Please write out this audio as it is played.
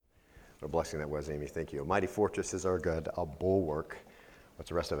What a blessing that was, Amy. Thank you. A mighty fortress is our God, a bulwark. What's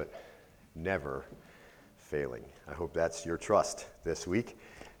the rest of it? Never failing. I hope that's your trust this week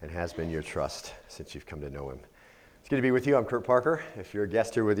and has been your trust since you've come to know him. It's good to be with you. I'm Kurt Parker. If you're a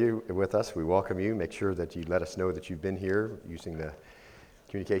guest here with us, we welcome you. Make sure that you let us know that you've been here using the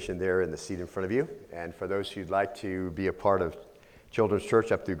communication there in the seat in front of you. And for those who'd like to be a part of Children's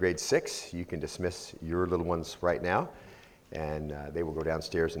Church up through grade 6, you can dismiss your little ones right now, and they will go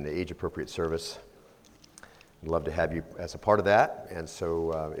downstairs in the age-appropriate service. I'd love to have you as a part of that, and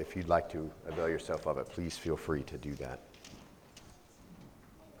so if you'd like to avail yourself of it, please feel free to do that.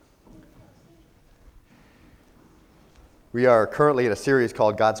 We are currently in a series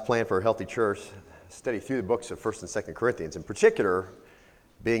called God's Plan for a Healthy Church, study through the books of 1st and 2nd Corinthians, in particular,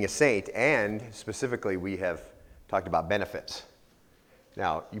 being a saint, and specifically we have talked about benefits.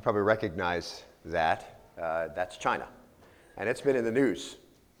 Now, you probably recognize that. That's China. And it's been in the news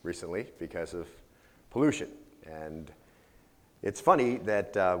recently because of pollution. And it's funny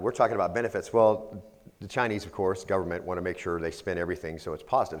that we're talking about benefits. Well, the Chinese, of course, government want to make sure they spend everything so it's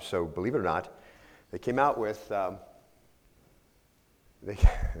positive. So believe it or not, they came out with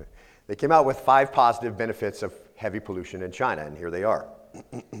they came out with 5 positive benefits of heavy pollution in China, and here they are.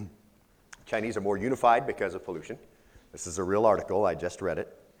 Chinese are more unified because of pollution. This is a real article. I just read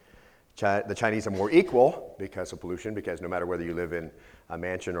it. The Chinese are more equal because of pollution, because no matter whether you live in a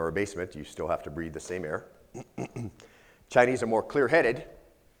mansion or a basement, you still have to breathe the same air. Chinese are more clear-headed.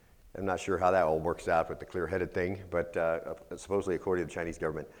 I'm not sure how that all works out with the clear-headed thing, but supposedly according to the Chinese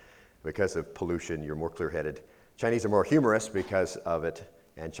government, because of pollution, you're more clear-headed. Chinese are more humorous because of it,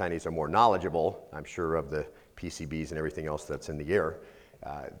 and Chinese are more knowledgeable, I'm sure, of the PCBs and everything else that's in the air.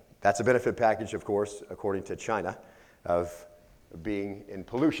 That's a benefit package, of course, according to China, of being in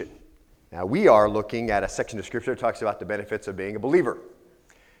pollution. Now, we are looking at a section of Scripture that talks about the benefits of being a believer.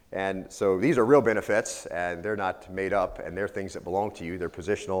 And so these are real benefits, and they're not made up, and they're things that belong to you. They're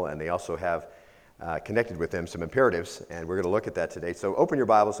positional, and they also have connected with them some imperatives, and we're going to look at that today. So open your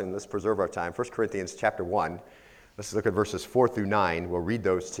Bibles, and let's preserve our time. 1 Corinthians chapter 1. Let's look at verses 4 through 9. We'll read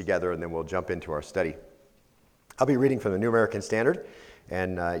those together, and then we'll jump into our study. I'll be reading from the New American Standard,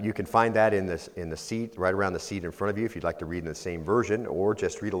 and you can find that in the seat, right around the seat in front of you if you'd like to read in the same version, or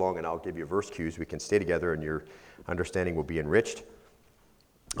just read along and I'll give you verse cues. We can stay together and your understanding will be enriched.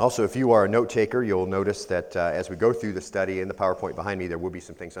 Also, if you are a note taker, you'll notice that as we go through the study in the PowerPoint behind me, there will be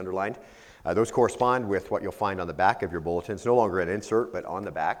some things underlined. Those correspond with what you'll find on the back of your bulletin. It's no longer an insert, but on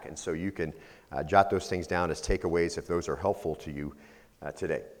the back, and so you can jot those things down as takeaways if those are helpful to you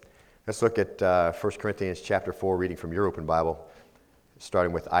today. Let's look at 1 Corinthians chapter 4, reading from your open Bible,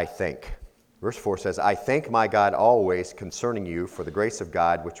 starting with I think. Verse 4 says, I thank my God always concerning you for the grace of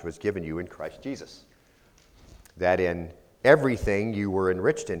God which was given you in Christ Jesus, that in everything you were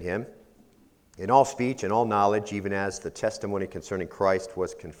enriched in him, in all speech and all knowledge, even as the testimony concerning Christ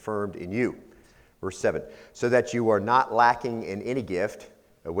was confirmed in you. Verse 7, so that you are not lacking in any gift,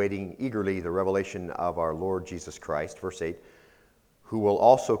 awaiting eagerly the revelation of our Lord Jesus Christ. Verse 8, who will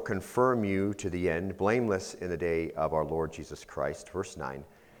also confirm you to the end, blameless in the day of our Lord Jesus Christ. Verse 9,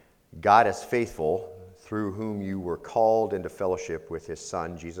 God is faithful, through whom you were called into fellowship with his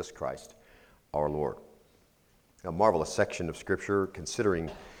Son, Jesus Christ, our Lord. A marvelous section of Scripture, considering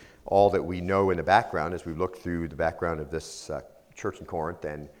all that we know in the background as we look through the background of this church in Corinth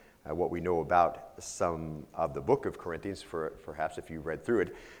and what we know about some of the book of Corinthians, perhaps if you read through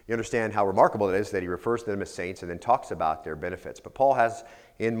it, you understand how remarkable it is that he refers to them as saints and then talks about their benefits. But Paul has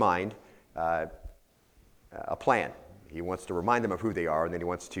in mind a plan. He wants to remind them of who they are, and then he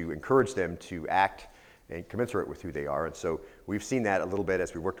wants to encourage them to act and commensurate with who they are. And so we've seen that a little bit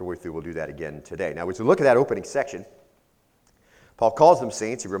as we work our way through. We'll do that again today. Now, as we look at that opening section, Paul calls them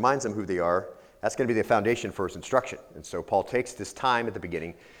saints. He reminds them who they are. That's going to be the foundation for his instruction. And so Paul takes this time at the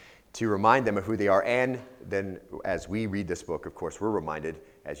beginning to remind them of who they are, and then as we read this book, of course, we're reminded,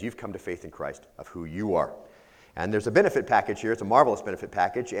 as you've come to faith in Christ, of who you are. And there's a benefit package here. It's a marvelous benefit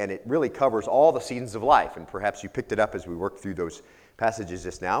package, and it really covers all the seasons of life. And perhaps you picked it up as we worked through those passages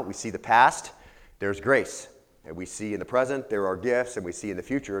just now. We see the past, there's grace. And we see in the present, there are gifts, and we see in the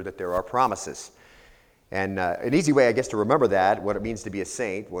future that there are promises. And an easy way, I guess, to remember that, what it means to be a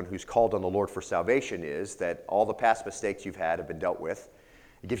saint, one who's called on the Lord for salvation, is that all the past mistakes you've had have been dealt with.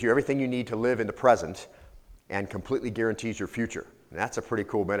 It gives you everything you need to live in the present and completely guarantees your future. And that's a pretty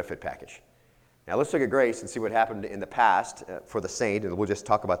cool benefit package. Now let's look at grace and see what happened in the past for the saint, and we'll just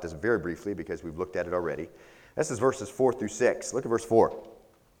talk about this very briefly because we've looked at it already. This is verses 4 through 6. Look at verse 4.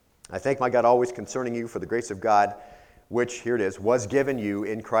 I thank my God always concerning you for the grace of God, which, here it is, was given you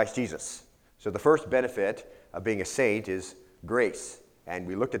in Christ Jesus. So the first benefit of being a saint is grace. And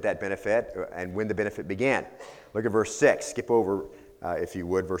we looked at that benefit and when the benefit began. Look at verse 6. Skip over, if you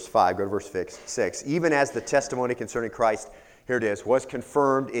would, verse 5. Go to verse 6. Even as the testimony concerning Christ, here it is, was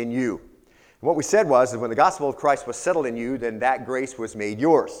confirmed in you. And what we said was that when the gospel of Christ was settled in you, then that grace was made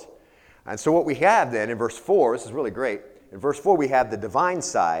yours. And so what we have then in verse 4, this is really great. In verse 4 we have the divine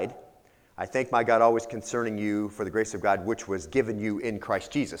side. I thank my God always concerning you for the grace of God which was given you in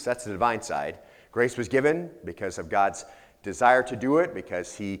Christ Jesus. That's the divine side. Grace was given because of God's desire to do it,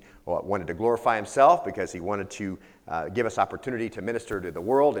 because he wanted to glorify himself, because he wanted to give us opportunity to minister to the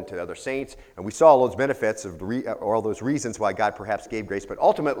world and to other saints. And we saw all those benefits of all those reasons why God perhaps gave grace, but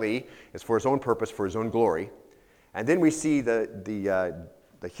ultimately it's for his own purpose, for his own glory. And then we see the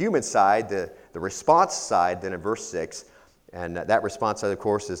human side, the response side, then in verse 6. And that response side, of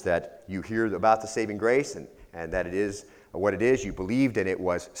course, is that you hear about the saving grace and that it is what it is. You believed and it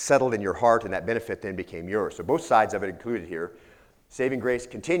was settled in your heart, and that benefit then became yours. So both sides of it included here. Saving grace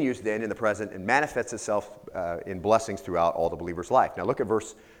continues then in the present and manifests itself in blessings throughout all the believer's life. Now look at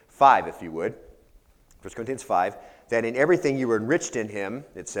verse 5, if you would. 1 Corinthians 5, that in everything you were enriched in him,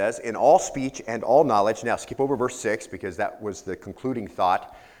 it says, in all speech and all knowledge. Now skip over verse 6 because that was the concluding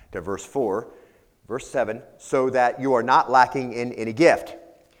thought to verse 4. Verse 7, so that you are not lacking in any gift.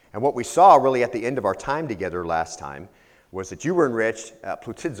 And what we saw really at the end of our time together last time was that you were enriched.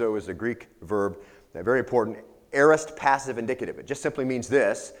 Plutizo is a Greek verb, very important, aorist passive indicative. It just simply means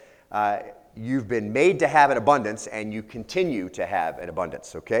this. You've been made to have an abundance and you continue to have an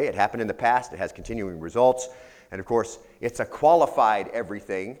abundance, okay? It happened in the past. It has continuing results. And of course, it's a qualified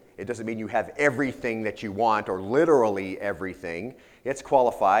everything. It doesn't mean you have everything that you want or literally everything. It's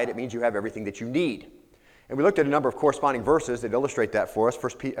qualified. It means you have everything that you need. And we looked at a number of corresponding verses that illustrate that for us. 2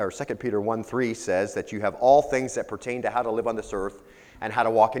 Peter 1:3 says that you have all things that pertain to how to live on this earth and how to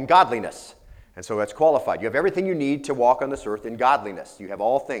walk in godliness. And so that's qualified. You have everything you need to walk on this earth in godliness. You have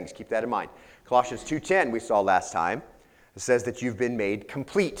all things. Keep that in mind. Colossians 2:10 we saw last time. It says that you've been made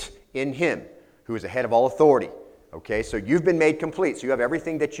complete in him who is the head of all authority. Okay, so you've been made complete. So you have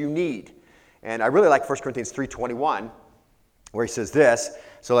everything that you need. And I really like 1 Corinthians 3:21 where he says this,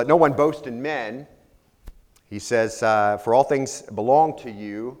 so let no one boast in men. He says, for all things belong to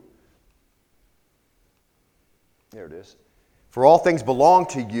you. There it is. For all things belong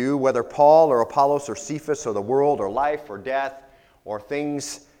to you, whether Paul or Apollos or Cephas or the world or life or death or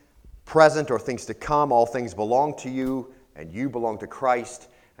things present or things to come, all things belong to you, and you belong to Christ,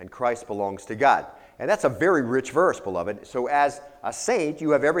 and Christ belongs to God. And that's a very rich verse, beloved. So as a saint, you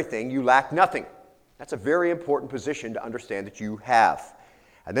have everything, you lack nothing. That's a very important position to understand that you have.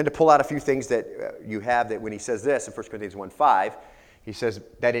 And then to pull out a few things that you have, that when he says this in 1 Corinthians 1:5, he says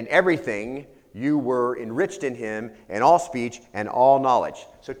that in everything you were enriched in him in all speech and all knowledge.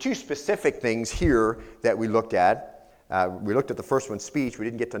 So two specific things here that we looked at. We looked at the first one, speech. We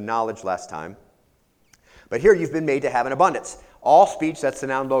didn't get to knowledge last time. But here you've been made to have an abundance. All speech, that's the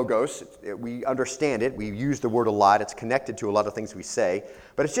noun logos. We understand it. We use the word a lot. It's connected to a lot of things we say.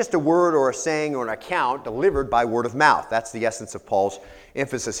 But it's just a word or a saying or an account delivered by word of mouth. That's the essence of Paul's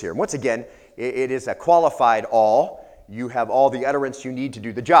emphasis here. And once again, it is a qualified all. You have all the utterance you need to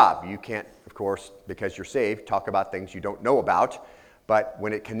do the job. You can't, of course, because you're saved, talk about things you don't know about. But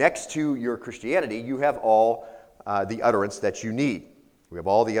when it connects to your Christianity, you have all the utterance that you need. We have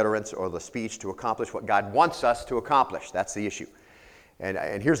all the utterance or the speech to accomplish what God wants us to accomplish. That's the issue.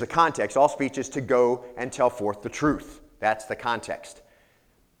 And here's the context. All speech is to go and tell forth the truth. That's the context.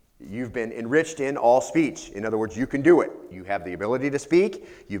 You've been enriched in all speech. In other words, you can do it. You have the ability to speak.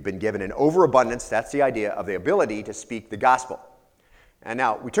 You've been given an overabundance. That's the idea of the ability to speak the gospel. And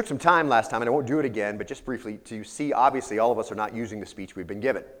now, we took some time last time, and I won't do it again, but just briefly to see, obviously, all of us are not using the speech we've been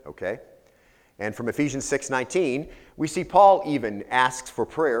given, okay? And from Ephesians 6:19, we see Paul even asks for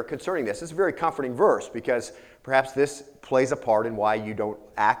prayer concerning this. It's a very comforting verse because perhaps this plays a part in why you don't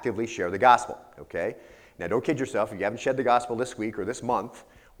actively share the gospel, okay? Now, don't kid yourself. If you haven't shared the gospel this week or this month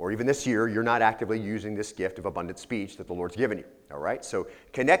or even this year, you're not actively using this gift of abundant speech that the Lord's given you, all right? So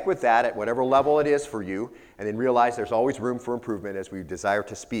connect with that at whatever level it is for you, and then realize there's always room for improvement as we desire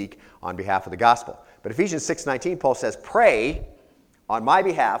to speak on behalf of the gospel. But Ephesians 6:19, Paul says, pray on my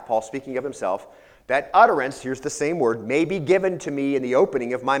behalf, Paul speaking of himself, that utterance, here's the same word, may be given to me in the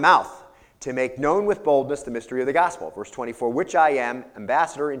opening of my mouth, to make known with boldness the mystery of the gospel. Verse 24, which I am,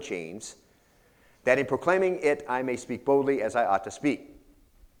 ambassador in chains, that in proclaiming it I may speak boldly as I ought to speak.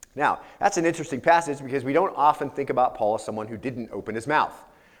 Now, that's an interesting passage because we don't often think about Paul as someone who didn't open his mouth.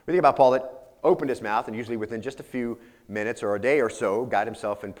 We think about Paul that opened his mouth, and usually within just a few minutes or a day or so, got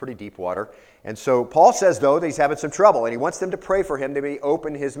himself in pretty deep water. And so Paul says, though, that he's having some trouble, and he wants them to pray for him that he may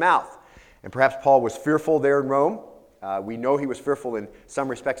open his mouth. And perhaps Paul was fearful there in Rome. We know he was fearful in some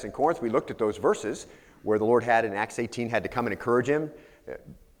respects in Corinth. We looked at those verses where the Lord had in Acts 18 had to come and encourage him.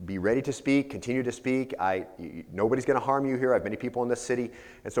 Be ready to speak, continue to speak. Nobody's going to harm you here. I have many people in this city.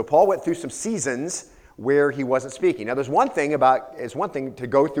 And so Paul went through some seasons where he wasn't speaking. Now, it's one thing to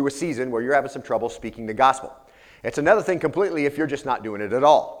go through a season where you're having some trouble speaking the gospel. It's another thing completely if you're just not doing it at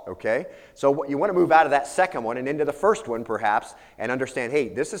all, okay? So you want to move out of that second one and into the first one, perhaps, and understand, hey,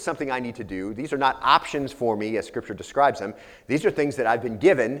 this is something I need to do. These are not options for me, as Scripture describes them. These are things that I've been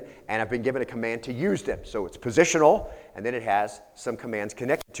given, and I've been given a command to use them. So it's positional, and then it has some commands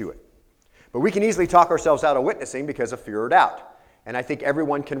connected to it. But we can easily talk ourselves out of witnessing because of fear or doubt. And I think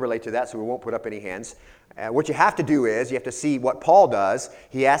everyone can relate to that, so we won't put up any hands. What you have to do is you have to see what Paul does.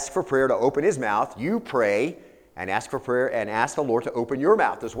 He asks for prayer to open his mouth. You pray and ask for prayer and ask the Lord to open your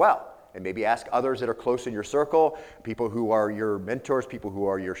mouth as well. And maybe ask others that are close in your circle, people who are your mentors, people who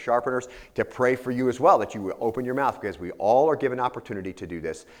are your sharpeners, to pray for you as well, that you will open your mouth, because we all are given opportunity to do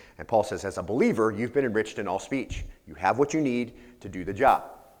this. And Paul says, as a believer, you've been enriched in all speech. You have what you need to do the job.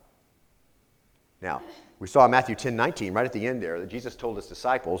 Now, we saw in Matthew 10:19, right at the end there, that Jesus told his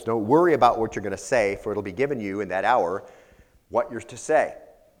disciples, don't worry about what you're going to say, for it'll be given you in that hour what you're to say.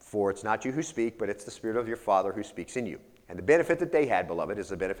 For it's not you who speak, but it's the Spirit of your Father who speaks in you. And the benefit that they had, beloved, is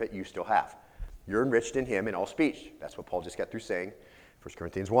the benefit you still have. You're enriched in him in all speech. That's what Paul just got through saying, 1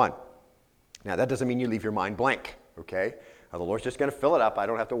 Corinthians 1. Now, that doesn't mean you leave your mind blank, okay? The Lord's just going to fill it up. I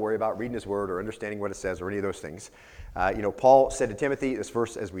don't have to worry about reading his word or understanding what it says or any of those things. Paul said to Timothy, this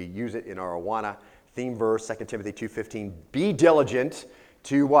verse as we use it in our Awana theme verse, 2 Timothy 2:15, be diligent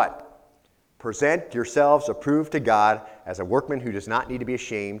to what? Present yourselves approved to God as a workman who does not need to be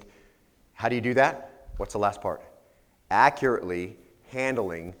ashamed. How do you do that? What's the last part? Accurately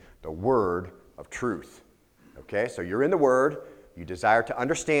handling the word of truth. Okay, so you're in the word. You desire to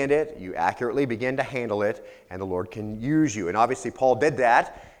understand it. You accurately begin to handle it, and the Lord can use you. And obviously, Paul did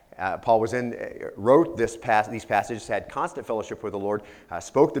that. Paul wrote these passages, had constant fellowship with the Lord,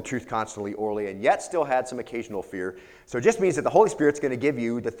 spoke the truth constantly orally, and yet still had some occasional fear. So it just means that the Holy Spirit's going to give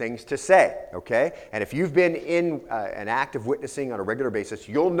you the things to say, okay? And if you've been in an act of witnessing on a regular basis,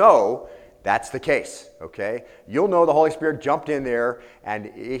 you'll know that's the case, okay? You'll know the Holy Spirit jumped in there, and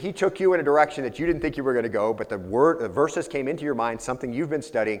he took you in a direction that you didn't think you were going to go, but the verses came into your mind, something you've been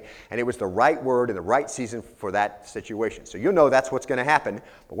studying, and it was the right word in the right season for that situation. So you'll know that's what's going to happen.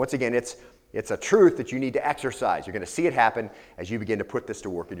 But once again, it's a truth that you need to exercise. You're going to see it happen as you begin to put this to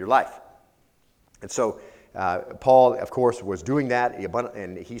work in your life. And so Paul, of course, was doing that,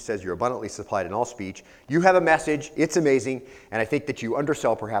 and he says you're abundantly supplied in all speech. You have a message. It's amazing, and I think that you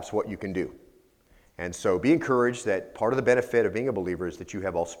undersell perhaps what you can do. And so be encouraged that part of the benefit of being a believer is that you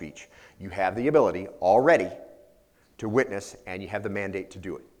have all speech. You have the ability already to witness, and you have the mandate to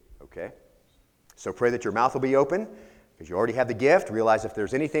do it, okay? So pray that your mouth will be open, because you already have the gift. Realize if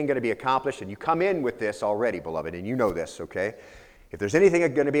there's anything going to be accomplished, and you come in with this already, beloved, and you know this, okay? If there's anything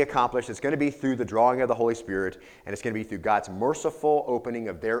going to be accomplished, it's going to be through the drawing of the Holy Spirit, and it's going to be through God's merciful opening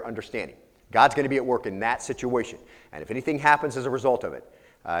of their understanding. God's going to be at work in that situation. And if anything happens as a result of it,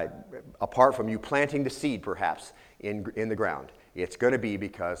 apart from you planting the seed, perhaps, in the ground, it's going to be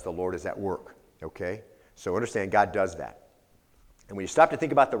because the Lord is at work, okay? So understand, God does that. And when you stop to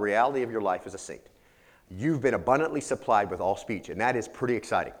think about the reality of your life as a saint, you've been abundantly supplied with all speech, and that is pretty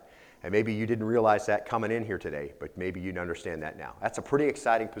exciting. And maybe you didn't realize that coming in here today, but maybe you understand that now. That's a pretty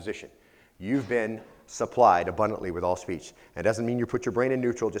exciting position. You've been supplied abundantly with all speech. And it doesn't mean you put your brain in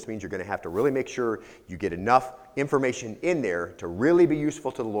neutral. It just means you're going to have to really make sure you get enough information in there to really be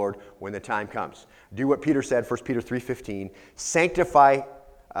useful to the Lord when the time comes. Do what Peter said, 1 Peter 3:15. Sanctify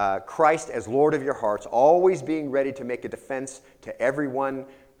Christ as Lord of your hearts, always being ready to make a defense to everyone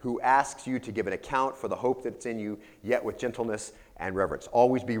who asks you to give an account for the hope that's in you, yet with gentleness and reverence.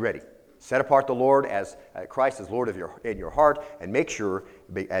 Always be ready. Set apart the Lord as Christ as Lord in your heart, and make sure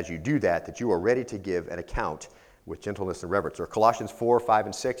as you do that you are ready to give an account with gentleness and reverence. Or Colossians 4, 5,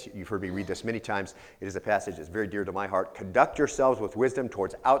 and 6, you've heard me read this many times. It is a passage that's very dear to my heart. Conduct yourselves with wisdom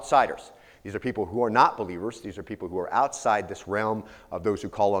towards outsiders. These are people who are not believers. These are people who are outside this realm of those who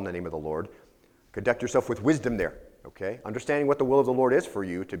call on the name of the Lord. Conduct yourself with wisdom there, okay? Understanding what the will of the Lord is for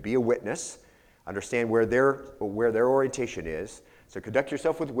you to be a witness. Understand where their orientation is. So conduct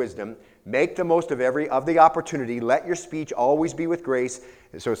yourself with wisdom. Make the most of the opportunity. Let your speech always be with grace.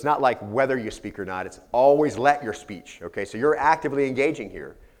 So it's not like whether you speak or not. It's always let your speech. Okay, so you're actively engaging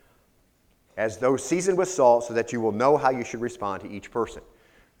here. As though seasoned with salt, so that you will know how you should respond to each person.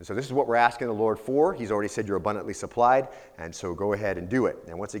 And so this is what we're asking the Lord for. He's already said you're abundantly supplied, and so go ahead and do it.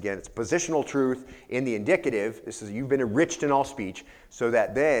 And once again, it's positional truth in the indicative. This is you've been enriched in all speech, so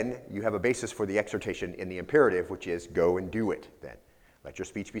that then you have a basis for the exhortation in the imperative, which is go and do it then. Let your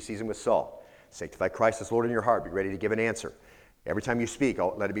speech be seasoned with salt. Sanctify Christ as Lord in your heart. Be ready to give an answer. Every time you speak,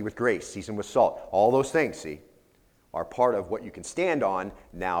 let it be with grace, seasoned with salt. All those things, see, are part of what you can stand on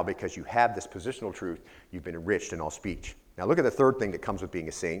now because you have this positional truth. You've been enriched in all speech. Now look at the third thing that comes with being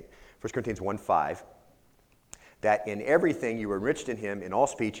a saint. 1 Corinthians 1:5. That in everything you were enriched in him in all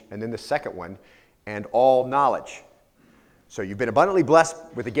speech. And then the second one, and all knowledge. So you've been abundantly blessed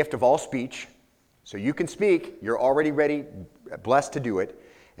with the gift of all speech. So you can speak. You're already ready, blessed to do it.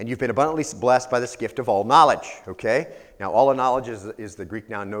 And you've been abundantly blessed by this gift of all knowledge, okay? Now, all knowledge is the Greek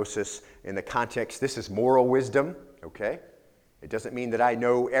noun gnosis. In the context, this is moral wisdom, okay? It doesn't mean that I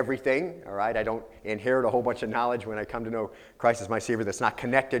know everything, all right? I don't inherit a whole bunch of knowledge when I come to know Christ as my Savior that's not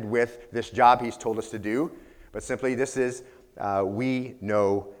connected with this job he's told us to do. But simply, this is, we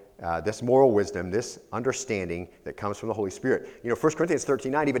know this moral wisdom, this understanding that comes from the Holy Spirit. You know, 1 Corinthians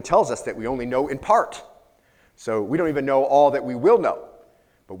 13:9 even tells us that we only know in part. So we don't even know all that we will know.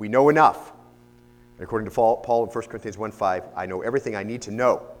 But we know enough. And according to Paul in 1 Corinthians 1:5, I know everything I need to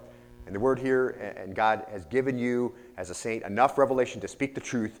know. And the word here, and God has given you as a saint enough revelation to speak the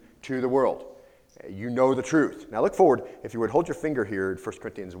truth to the world. You know the truth. Now look forward, if you would, hold your finger here in 1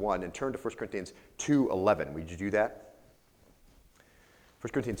 Corinthians 1 and turn to 1 Corinthians 2:11. Would you do that?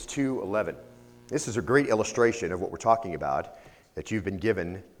 1 Corinthians 2:11. This is a great illustration of what we're talking about, that you've been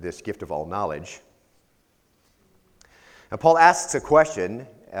given this gift of all knowledge. Now Paul asks a question,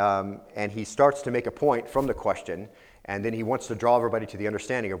 and he starts to make a point from the question, and then he wants to draw everybody to the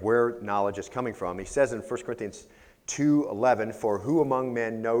understanding of where knowledge is coming from. He says in 1 Corinthians 2:11, for who among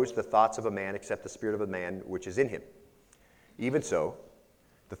men knows the thoughts of a man except the spirit of a man which is in him? Even so,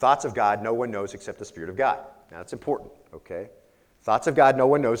 the thoughts of God no one knows except the Spirit of God. Now that's important, okay? Thoughts of God no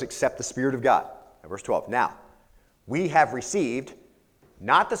one knows except the Spirit of God. Now, verse 12, now, we have received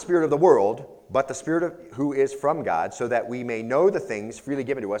not the spirit of the world, but the Spirit who is from God, so that we may know the things freely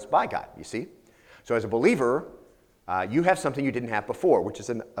given to us by God, you see? So as a believer, you have something you didn't have before, which is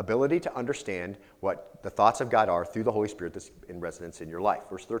an ability to understand what the thoughts of God are through the Holy Spirit that's in residence in your life.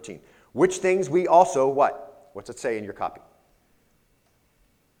 Verse 13, which things we also, what? What's it say in your copy?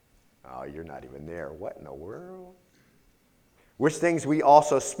 Oh, you're not even there. What in the world? Which things we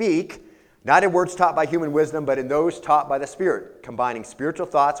also speak, not in words taught by human wisdom, but in those taught by the Spirit, combining spiritual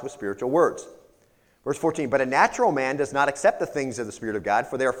thoughts with spiritual words. Verse 14, but a natural man does not accept the things of the Spirit of God,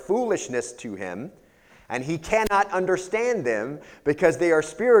 for they are foolishness to him, and he cannot understand them because they are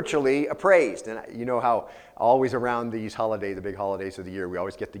spiritually appraised. And you know how always around these holidays, the big holidays of the year, we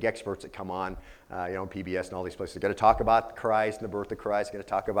always get the experts that come on, PBS and all these places. They're going to talk about Christ and the birth of Christ, going to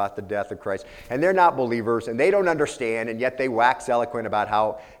talk about the death of Christ. And they're not believers, and they don't understand, and yet they wax eloquent about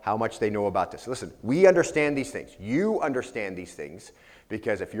how much they know about this. Listen, we understand these things. You understand these things.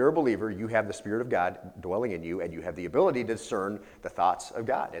 Because if you're a believer, you have the Spirit of God dwelling in you, and you have the ability to discern the thoughts of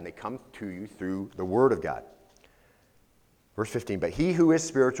God, and they come to you through the Word of God. Verse 15, but he who is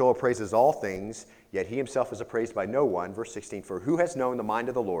spiritual appraises all things, yet he himself is appraised by no one. Verse 16, for who has known the mind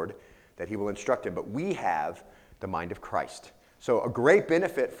of the Lord, that he will instruct him? But we have the mind of Christ. So a great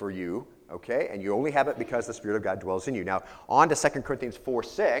benefit for you, okay, and you only have it because the Spirit of God dwells in you. Now, on to 2 Corinthians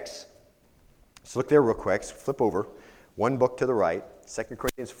 4:6. Let's look there real quick. Flip over. One book to the right, 2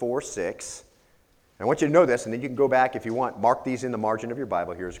 Corinthians 4:6. I want you to know this, and then you can go back if you want. Mark these in the margin of your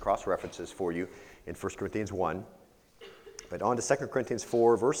Bible. Here's cross-references for you in 1 Corinthians 1. But on to 2 Corinthians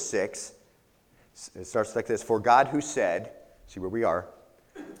 4, verse 6. It starts like this. For God who said, see where we are,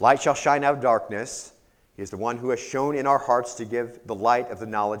 light shall shine out of darkness. He is the one who has shown in our hearts to give the light of the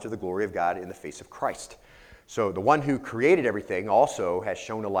knowledge of the glory of God in the face of Christ. So the one who created everything also has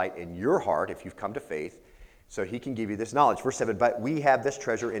shown a light in your heart if you've come to faith, so he can give you this knowledge. Verse 7, but we have this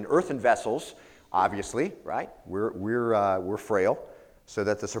treasure in earthen vessels, obviously, right? We're frail, so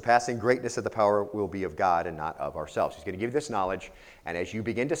that the surpassing greatness of the power will be of God and not of ourselves. He's going to give you this knowledge, and as you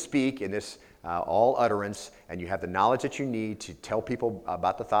begin to speak in this all utterance, and you have the knowledge that you need to tell people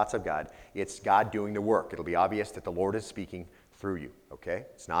about the thoughts of God, it's God doing the work. It'll be obvious that the Lord is speaking through you, okay?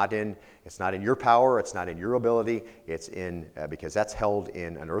 It's not in your power, it's not in your ability, it's in, because that's held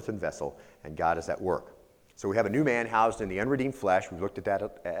in an earthen vessel, and God is at work. So we have a new man housed in the unredeemed flesh. We've looked at that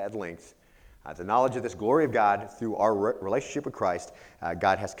at length. The knowledge of this glory of God through our relationship with Christ,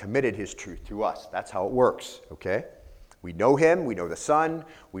 God has committed his truth to us. That's how it works, okay? We know him, we know the Son,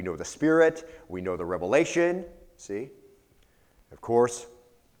 we know the Spirit, we know the revelation, see? Of course,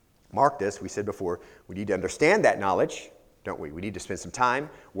 mark this, we said before, we need to understand that knowledge, don't we? We need to spend some time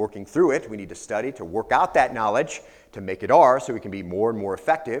working through it. We need to study to work out that knowledge, to make it ours so we can be more and more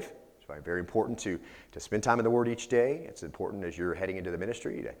effective. That's why it's very important to spend time in the Word each day. It's important as you're heading into the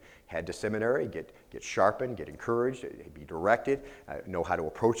ministry to head to seminary, get sharpened, get encouraged, be directed, know how to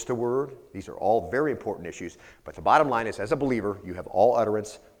approach the Word. These are all very important issues. But the bottom line is, as a believer, you have all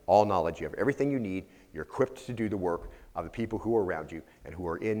utterance, all knowledge. You have everything you need. You're equipped to do the work of the people who are around you and who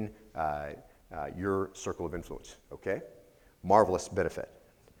are in your circle of influence, okay? Marvelous benefit.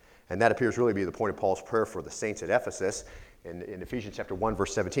 And that appears really to be the point of Paul's prayer for the saints at Ephesus. In Ephesians chapter 1,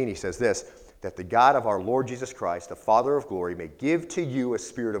 verse 17, he says this, that the God of our Lord Jesus Christ, the Father of glory, may give to you a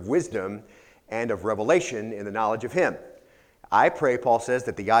spirit of wisdom and of revelation in the knowledge of him. I pray, Paul says,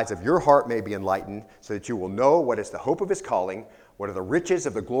 that the eyes of your heart may be enlightened, so that you will know what is the hope of his calling, what are the riches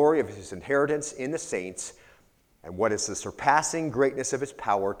of the glory of his inheritance in the saints, and what is the surpassing greatness of his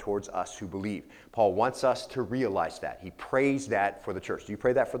power towards us who believe. Paul wants us to realize that. He prays that for the church. Do you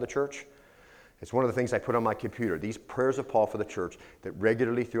pray that for the church? It's one of the things I put on my computer. These prayers of Paul for the church, that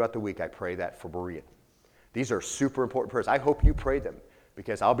regularly throughout the week I pray that for Berean. These are super important prayers. I hope you pray them,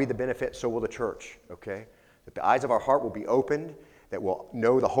 because I'll be the benefit, so will the church, okay? That the eyes of our heart will be opened, that we'll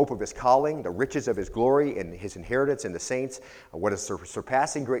know the hope of his calling, the riches of his glory, and his inheritance in the saints, and what is the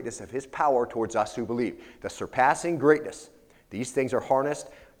surpassing greatness of his power towards us who believe. The surpassing greatness. These things are harnessed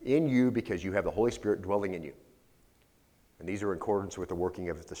in you because you have the Holy Spirit dwelling in you. And these are in accordance with the working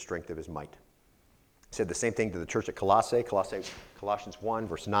of the strength of his might. He said the same thing to the church at Colossae. Colossians 1,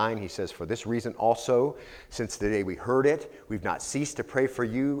 verse 9, he says, for this reason also, since the day we heard it, we've not ceased to pray for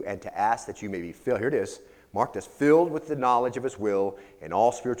you and to ask that you may be filled. Here it is. Marked as filled with the knowledge of his will and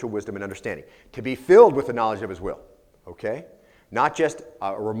all spiritual wisdom and understanding. To be filled with the knowledge of his will, okay? Not just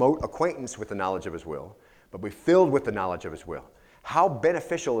a remote acquaintance with the knowledge of his will, but be filled with the knowledge of his will. How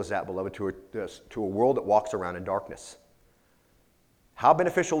beneficial is that, beloved, to a world that walks around in darkness? How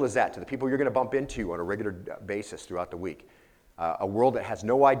beneficial is that to the people you're going to bump into on a regular basis throughout the week? A world that has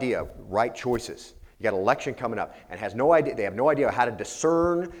no idea right choices. You got an election coming up and has no idea. They have no idea how to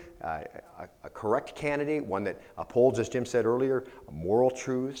discern a correct candidate, one that upholds, as Jim said earlier, moral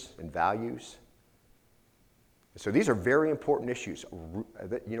truths and values. So these are very important issues.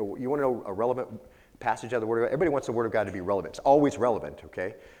 You want to know a relevant passage of the Word of God? Everybody wants the Word of God to be relevant. It's always relevant,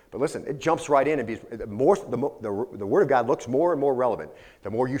 okay? But listen, it jumps right in and the Word of God looks more and more relevant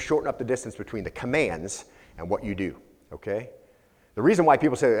the more you shorten up the distance between the commands and what you do, okay? The reason why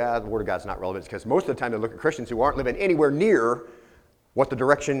people say the Word of God's not relevant is because most of the time they look at Christians who aren't living anywhere near what the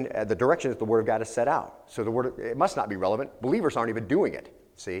direction that the Word of God has set out. So it must not be relevant. Believers aren't even doing it,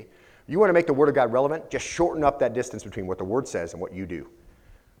 see? You want to make the Word of God relevant? Just shorten up that distance between what the Word says and what you do.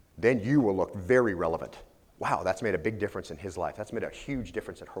 Then you will look very relevant. Wow, that's made a big difference in his life. That's made a huge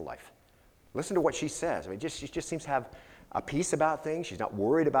difference in her life. Listen to what she says. I mean, she just seems to have a peace about things. She's not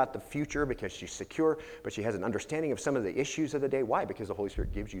worried about the future because she's secure, but she has an understanding of some of the issues of the day. Why? Because the Holy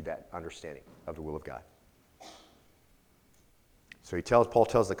Spirit gives you that understanding of the will of God. So Paul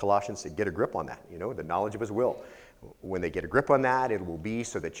tells the Colossians to get a grip on that, the knowledge of his will. When they get a grip on that, it will be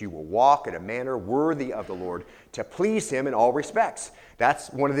so that you will walk in a manner worthy of the Lord to please him in all respects. That's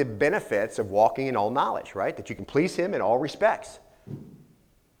one of the benefits of walking in all knowledge, right? That you can please him in all respects.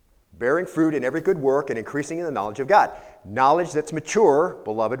 Bearing fruit in every good work and increasing in the knowledge of God. Knowledge that's mature,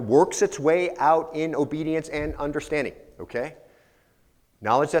 beloved, works its way out in obedience and understanding, okay?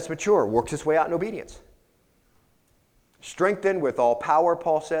 Knowledge that's mature works its way out in obedience. Strengthened with all power,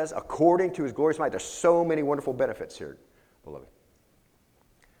 Paul says, according to his glorious might. There's so many wonderful benefits here, beloved.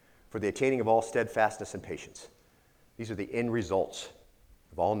 For the attaining of all steadfastness and patience. These are the end results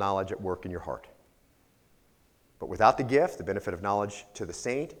of all knowledge at work in your heart. But without the gift, the benefit of knowledge to the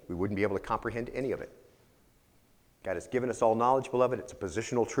saint, we wouldn't be able to comprehend any of it. God has given us all knowledge, beloved. It's a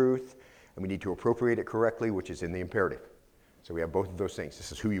positional truth, and we need to appropriate it correctly, which is in the imperative. So we have both of those things.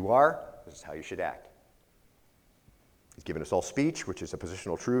 This is who you are. This is how you should act. He's given us all speech, which is a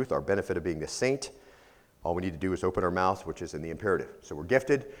positional truth, our benefit of being the saint. All we need to do is open our mouth, which is in the imperative. So we're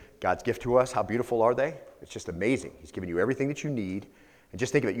gifted. God's gift to us, how beautiful are they? It's just amazing. He's given you everything that you need. And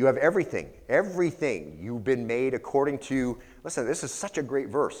just think of it. You have everything. Everything. You've been made according to, listen, this is such a great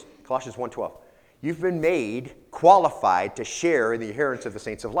verse, Colossians 1:12. You've been made qualified to share in the inheritance of the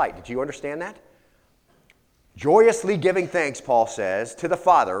saints of light. Did you understand that? Joyously giving thanks, Paul says, to the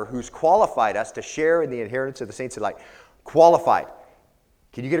Father who's qualified us to share in the inheritance of the saints of light. Qualified.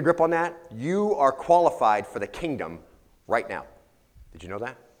 Can you get a grip on that? You are qualified for the kingdom right now. Did you know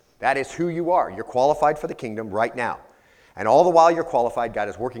that? That is who you are. You're qualified for the kingdom right now. And all the while you're qualified, God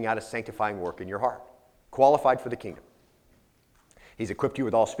is working out a sanctifying work in your heart. Qualified for the kingdom. He's equipped you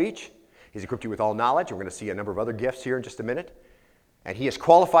with all speech. He's equipped you with all knowledge. We're going to see a number of other gifts here in just a minute. And he has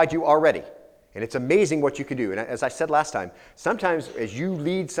qualified you already. And it's amazing what you can do. And as I said last time, sometimes as you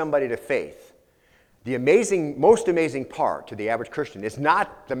lead somebody to faith, the most amazing part to the average Christian is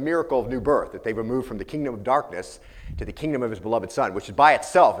not the miracle of new birth, that they were moved from the kingdom of darkness to the kingdom of his beloved Son, which by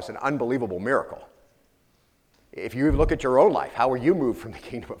itself is an unbelievable miracle. If you look at your own life, how were you moved from the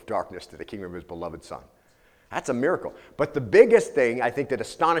kingdom of darkness to the kingdom of his beloved Son? That's a miracle. But the biggest thing I think that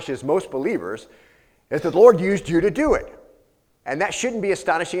astonishes most believers is that the Lord used you to do it. And that shouldn't be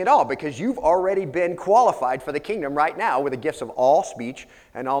astonishing at all, because you've already been qualified for the kingdom right now with the gifts of all speech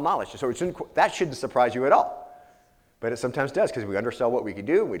and all knowledge. So that shouldn't surprise you at all. But it sometimes does, because we undersell what we can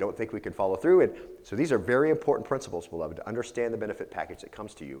do and we don't think we can follow through. And so these are very important principles, beloved, to understand the benefit package that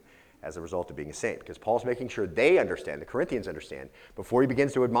comes to you as a result of being a saint. Because Paul's making sure they understand, the Corinthians understand, before he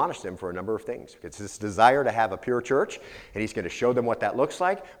begins to admonish them for a number of things. It's his desire to have a pure church, and he's going to show them what that looks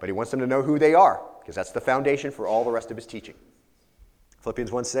like, but he wants them to know who they are, because that's the foundation for all the rest of his teaching.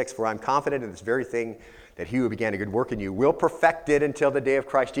 Philippians 1:6, for I'm confident in this very thing, that he who began a good work in you will perfect it until the day of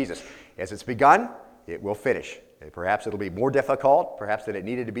Christ Jesus. As it's begun, it will finish. And perhaps it'll be more difficult, perhaps than it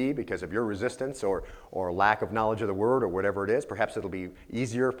needed to be because of your resistance or lack of knowledge of the word or whatever it is. Perhaps it'll be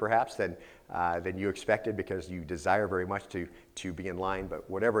easier, perhaps, than you expected because you desire very much to be in line. But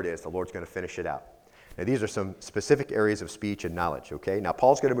whatever it is, the Lord's going to finish it out. Now, these are some specific areas of speech and knowledge, okay? Now,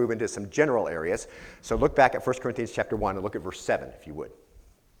 Paul's going to move into some general areas. So look back at 1 Corinthians chapter 1 and look at verse 7, if you would.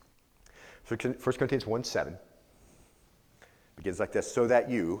 1 Corinthians 1:7 begins like this, so that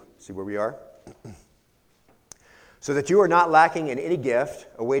you, see where we are? So that you are not lacking in any gift,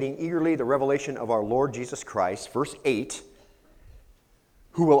 awaiting eagerly the revelation of our Lord Jesus Christ. Verse 8,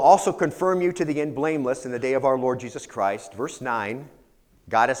 who will also confirm you to the end blameless in the day of our Lord Jesus Christ. Verse 9,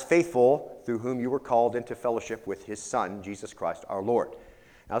 God is faithful, through whom you were called into fellowship with his Son, Jesus Christ our Lord.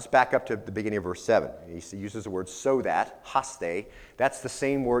 Now let's back up to the beginning of verse 7. He uses the word so that, haste. That's the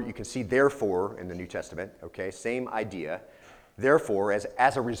same word you can see therefore in the New Testament, okay? Same idea. Therefore,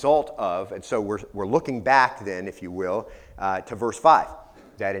 as a result of, and so we're looking back then, if you will, to verse 5,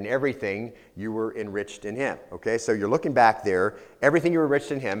 that in everything you were enriched in him, okay? So you're looking back there, everything you were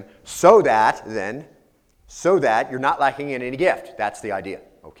enriched in him, so that you're not lacking in any gift. That's the idea,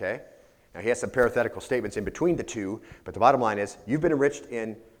 okay? Now, he has some parenthetical statements in between the two, but the bottom line is you've been enriched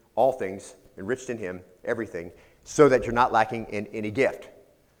in all things, enriched in him, everything, so that you're not lacking in any gift.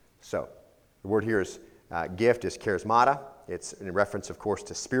 So the word here is gift is charismata. It's in reference, of course,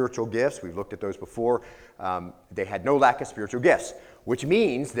 to spiritual gifts. We've looked at those before. They had no lack of spiritual gifts, which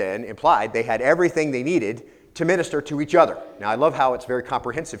means then, implied, they had everything they needed to minister to each other. Now, I love how it's very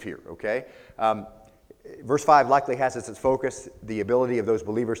comprehensive here, okay? Verse 5 likely has as its focus the ability of those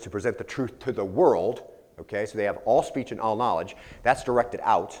believers to present the truth to the world, okay? So they have all speech and all knowledge. That's directed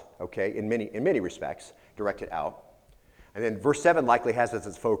out, okay, in many respects, directed out. And then verse 7 likely has as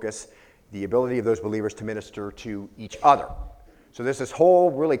its focus the ability of those believers to minister to each other. So there's this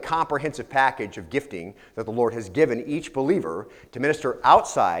whole really comprehensive package of gifting that the Lord has given each believer to minister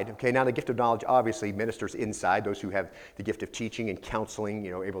outside. Okay, now the gift of knowledge obviously ministers inside. Those who have the gift of teaching and counseling,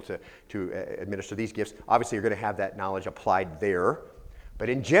 able to administer these gifts, obviously you're going to have that knowledge applied there. But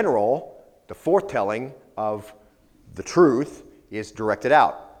in general, the foretelling of the truth is directed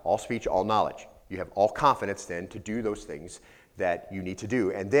out. All speech, all knowledge. You have all confidence then to do those things that you need to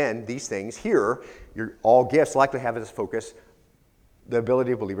do. And then these things here, all gifts likely have as focus the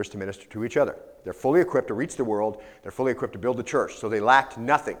ability of believers to minister to each other. They're fully equipped to reach the world. They're fully equipped to build the church. So they lacked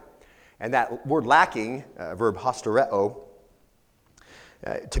nothing. And that word lacking, verb hastereo,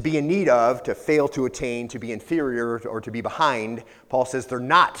 to be in need of, to fail to attain, to be inferior, or to be behind, Paul says they're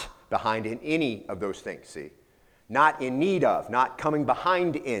not behind in any of those things, see? Not in need of, not coming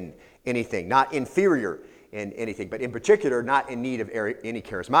behind in anything, not inferior in anything, but in particular, not in need of any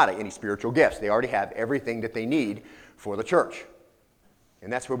charismatic, any spiritual gifts. They already have everything that they need for the church.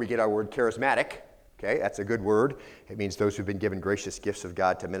 And that's where we get our word charismatic. Okay, that's a good word. It means those who've been given gracious gifts of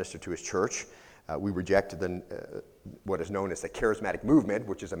God to minister to his church. We reject what is known as the charismatic movement,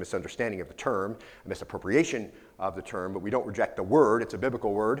 which is a misunderstanding of the term, a misappropriation of the term, but we don't reject the word. It's a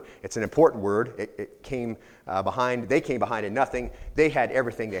biblical word. It's an important word. They came behind in nothing. They had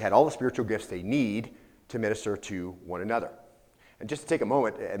everything. They had all the spiritual gifts they need to minister to one another. And just to take a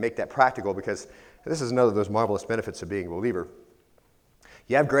moment and make that practical, because this is another of those marvelous benefits of being a believer.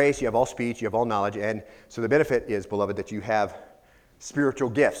 You have grace, you have all speech, you have all knowledge, and so the benefit is, beloved, that you have spiritual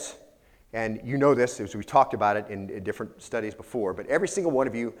gifts. And you know this, as we've talked about it in different studies before, but every single one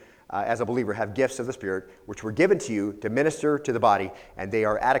of you as a believer have gifts of the Spirit which were given to you to minister to the body, and they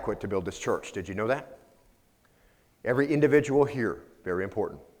are adequate to build this church. Did you know that? Every individual here, very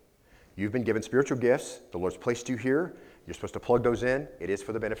important. You've been given spiritual gifts. The Lord's placed you here. You're supposed to plug those in. It is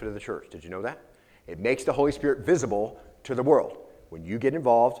for the benefit of the church. Did you know that? It makes the Holy Spirit visible to the world. When you get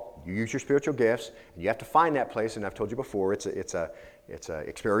involved, you use your spiritual gifts, and you have to find that place. And I've told you before, it's a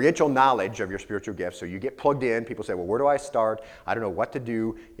experiential knowledge of your spiritual gifts. So you get plugged in. People say, well, where do I start? I don't know what to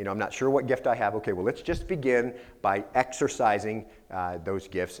do. I'm not sure what gift I have. Okay, well, let's just begin by exercising those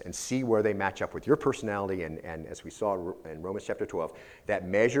gifts and see where they match up with your personality. And as we saw in Romans chapter 12, that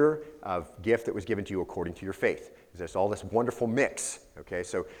measure of gift that was given to you according to your faith. There's all this wonderful mix. Okay,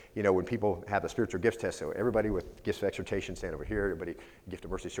 so when people have the spiritual gifts test, so everybody with gifts of exhortation stand over here, everybody gift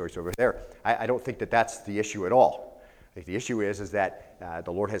of mercy stories over there. I don't think that that's the issue at all. I think the issue is that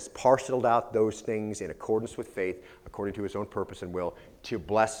the Lord has parceled out those things in accordance with faith, according to his own purpose and will, to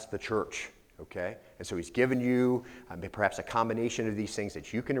bless the church. Okay? And so he's given you perhaps a combination of these things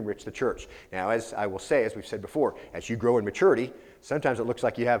that you can enrich the church. Now, as I will say, as we've said before, as you grow in maturity, sometimes it looks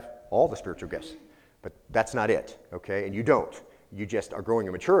like you have all the spiritual gifts. But that's not it, okay? And you don't. You just are growing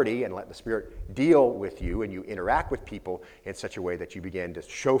in maturity and let the Spirit deal with you, and you interact with people in such a way that you begin to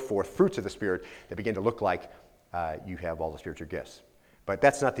show forth fruits of the Spirit that begin to look like you have all the spiritual gifts. But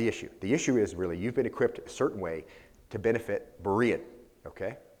that's not the issue. The issue is really you've been equipped a certain way to benefit Berean,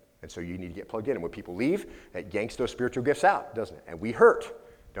 okay? And so you need to get plugged in. And when people leave, that yanks those spiritual gifts out, doesn't it? And we hurt,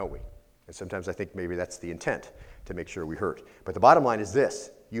 don't we? And sometimes I think maybe that's the intent, to make sure we hurt. But the bottom line is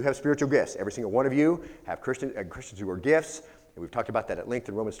this. You have spiritual gifts. Every single one of you have Christians who are gifts. And we've talked about that at length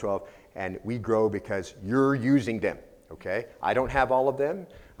in Romans 12. And we grow because you're using them, okay? I don't have all of them.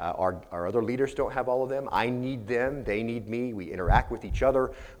 Our other leaders don't have all of them. I need them. They need me. We interact with each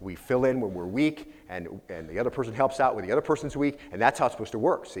other. We fill in when we're weak. And the other person helps out when the other person's weak. And that's how it's supposed to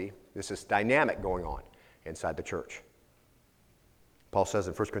work, see? This is dynamic going on inside the church. Paul says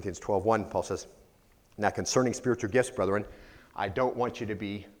in 1 Corinthians 12:1, Paul says, now concerning spiritual gifts, brethren, I don't want you to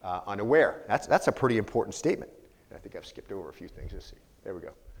be unaware. That's a pretty important statement. I think I've skipped over a few things. Let's see. There we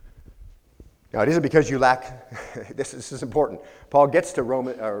go. Now, it isn't because you lack, this is important. Paul gets to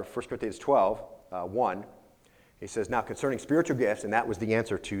 1 Corinthians 12:1. He says, now concerning spiritual gifts, and that was the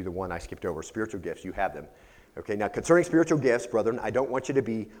answer to the one I skipped over, spiritual gifts, you have them. Okay, now concerning spiritual gifts, brethren, I don't want you to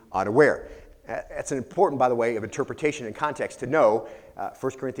be unaware. That's an important, by the way, of interpretation and context to know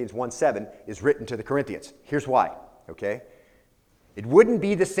 1 Corinthians 1:7 is written to the Corinthians. Here's why, okay? It wouldn't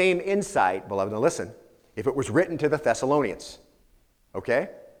be the same insight, beloved, now listen, if it was written to the Thessalonians, okay?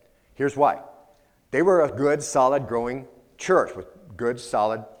 Here's why. They were a good, solid, growing church with good,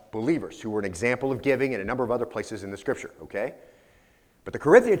 solid believers who were an example of giving in a number of other places in the Scripture, okay? But the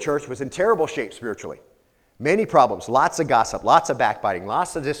Corinthian church was in terrible shape spiritually. Many problems, lots of gossip, lots of backbiting,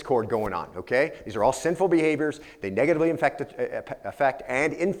 lots of discord going on, okay? These are all sinful behaviors. They negatively affect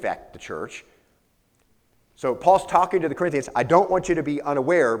and infect the church. So Paul's talking to the Corinthians, I don't want you to be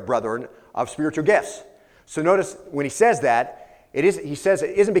unaware, brethren, of spiritual gifts. So notice when he says that, he says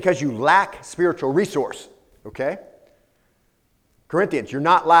it isn't because you lack spiritual resource, okay? Corinthians, you're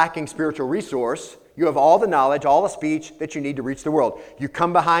not lacking spiritual resource. You have all the knowledge, all the speech that you need to reach the world. You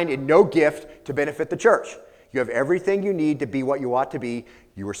come behind in no gift to benefit the church. You have everything you need to be what you ought to be.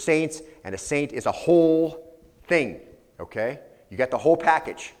 You are saints, and a saint is a whole thing, okay? You got the whole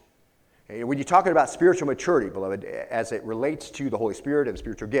package. And when you're talking about spiritual maturity, beloved, as it relates to the Holy Spirit and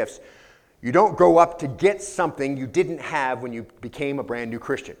spiritual gifts, you don't grow up to get something you didn't have when you became a brand new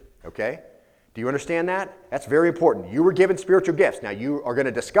Christian, okay? Do you understand that? That's very important. You were given spiritual gifts. Now, you are going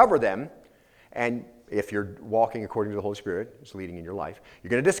to discover them, and if you're walking according to the Holy Spirit, it's leading in your life,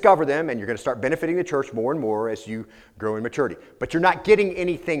 you're going to discover them, and you're going to start benefiting the church more and more as you grow in maturity. But you're not getting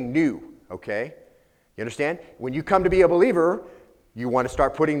anything new, okay? You understand? When you come to be a believer, you want to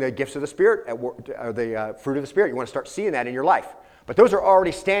start putting the gifts of the Spirit, or the fruit of the Spirit. You want to start seeing that in your life. But those are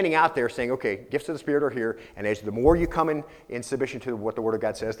already standing out there saying, okay, gifts of the Spirit are here, and as the more you come in submission to what the Word of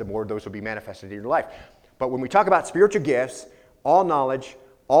God says, the more those will be manifested in your life. But when we talk about spiritual gifts, all knowledge,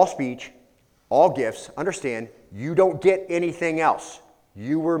 all speech, all gifts, understand, you don't get anything else.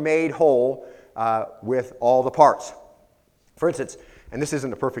 You were made whole with all the parts. For instance, and this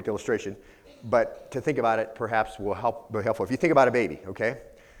isn't a perfect illustration, but to think about it perhaps will be helpful. If you think about a baby, okay?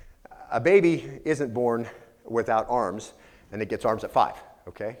 A baby isn't born without arms, and it gets arms at 5,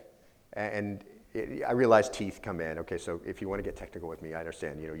 okay? And I realize teeth come in, okay? So if you want to get technical with me, I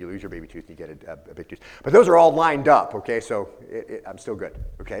understand. You lose your baby tooth and you get a big tooth. But those are all lined up, okay? So I'm still good,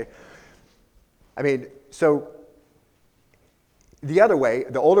 okay? I mean, so the other way,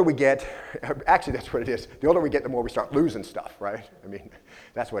 the older we get, actually that's what it is. The older we get, the more we start losing stuff, right? I mean,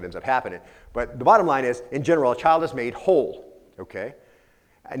 that's what ends up happening. But the bottom line is, in general, a child is made whole, okay?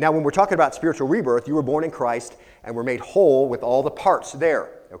 Now, when we're talking about spiritual rebirth, you were born in Christ and were made whole with all the parts there,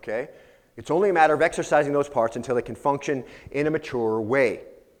 okay? It's only a matter of exercising those parts until they can function in a mature way.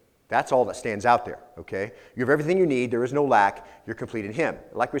 That's all that stands out there, okay? You have everything you need. There is no lack. You're complete in him.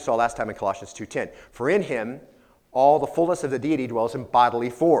 Like we saw last time in Colossians 2:10. For in him, all the fullness of the deity dwells in bodily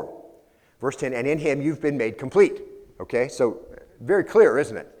form. Verse 10, and in him you've been made complete. Okay, so very clear,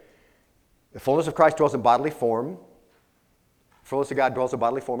 isn't it? The fullness of Christ dwells in bodily form. The fullness of God dwells in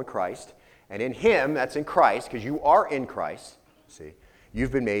bodily form in Christ. And in him, that's in Christ, because you are in Christ, see,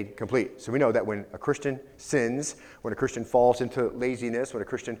 you've been made complete. So we know that when a Christian sins, when a Christian falls into laziness, when a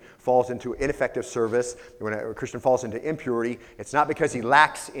Christian falls into ineffective service, when a Christian falls into impurity, it's not because he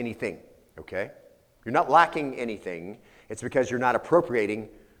lacks anything, okay? You're not lacking anything. It's because you're not appropriating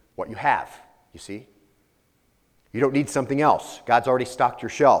what you have, you see? You don't need something else. God's already stocked your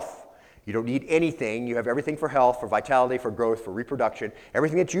shelf. You don't need anything. You have everything for health, for vitality, for growth, for reproduction.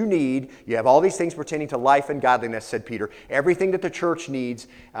 Everything that you need. You have all these things pertaining to life and godliness, said Peter. Everything that the church needs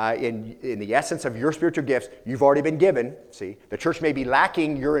in the essence of your spiritual gifts, you've already been given. See, the church may be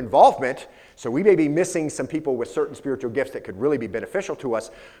lacking your involvement, so we may be missing some people with certain spiritual gifts that could really be beneficial to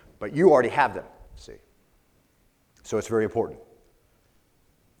us, but you already have them, see. So it's very important.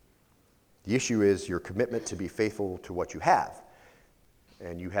 The issue is your commitment to be faithful to what you have.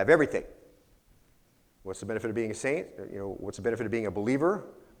 And you have everything. What's the benefit of being a saint? What's the benefit of being a believer?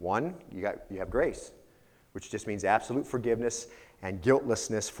 One, you have grace, which just means absolute forgiveness and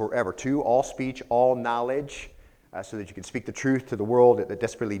guiltlessness forever. Two, all speech, all knowledge, so that you can speak the truth to the world that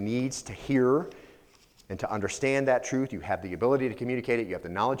desperately needs to hear and to understand that truth. You have the ability to communicate it. You have the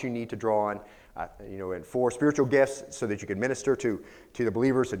knowledge you need to draw on. And four, spiritual gifts so that you can minister to the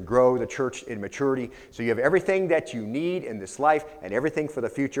believers and grow the church in maturity. So you have everything that you need in this life and everything for the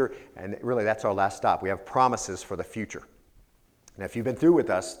future. And really, that's our last stop. We have promises for the future. Now, if you've been through with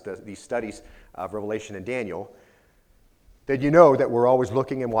us these studies of Revelation and Daniel, then you know that we're always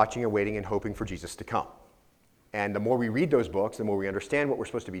looking and watching and waiting and hoping for Jesus to come. And the more we read those books, the more we understand what we're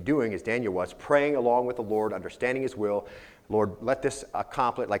supposed to be doing, as Daniel was, praying along with the Lord, understanding his will. Lord, let this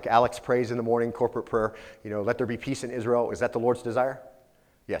accomplish, like Alex prays in the morning, corporate prayer, let there be peace in Israel. Is that the Lord's desire?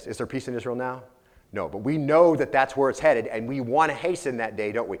 Yes. Is there peace in Israel now? No, but we know that that's where it's headed, and we want to hasten that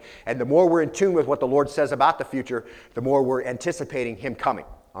day, don't we? And the more we're in tune with what the Lord says about the future, the more we're anticipating him coming,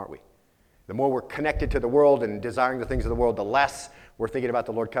 aren't we? The more we're connected to the world and desiring the things of the world, the less we're thinking about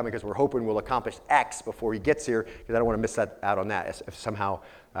the Lord coming, because we're hoping we'll accomplish X before he gets here, because I don't want to miss out on that, if somehow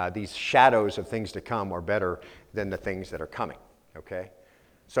these shadows of things to come are better than the things that are coming, okay?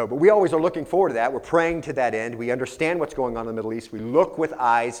 So, but we always are looking forward to that. We're praying to that end. We understand what's going on in the Middle East. We look with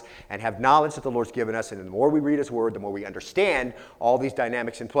eyes and have knowledge that the Lord's given us, and the more we read his word, the more we understand all these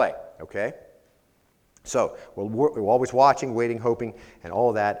dynamics in play, okay? So we're always watching, waiting, hoping, and all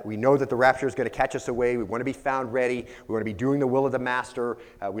of that. We know that the rapture is going to catch us away. We want to be found ready. We want to be doing the will of the Master.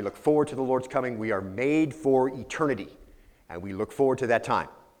 We look forward to the Lord's coming. We are made for eternity, and we look forward to that time.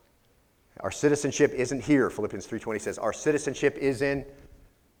 Our citizenship isn't here, Philippians 3:20 says. Our citizenship is in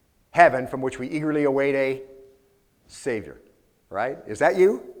heaven, from which we eagerly await a Savior, right? Is that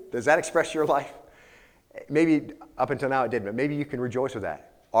you? Does that express your life? Maybe up until now it didn't, but maybe you can rejoice with that.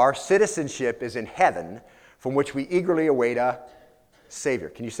 Our citizenship is in heaven, from which we eagerly await a Savior.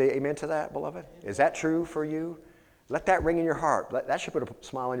 Can you say amen to that, beloved? Is that true for you? Let that ring in your heart. That should put a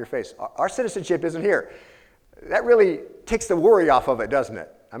smile on your face. Our citizenship isn't here. That really takes the worry off of it, doesn't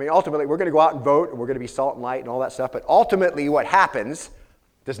it? I mean, ultimately, we're going to go out and vote, and we're going to be salt and light and all that stuff, but ultimately what happens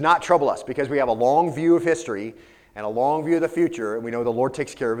does not trouble us, because we have a long view of history and a long view of the future, and we know the Lord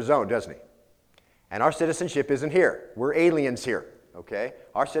takes care of his own, doesn't he? And our citizenship isn't here. We're aliens here. Okay?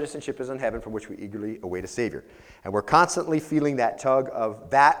 Our citizenship is in heaven, from which we eagerly await a Savior. And we're constantly feeling that tug of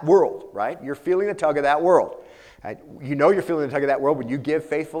that world, right? You're feeling the tug of that world. And you know you're feeling the tug of that world when you give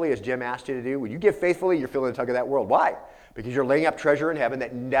faithfully, as Jim asked you to do. When you give faithfully, you're feeling the tug of that world. Why? Because you're laying up treasure in heaven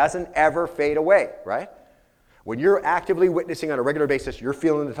that doesn't ever fade away, right? When you're actively witnessing on a regular basis, you're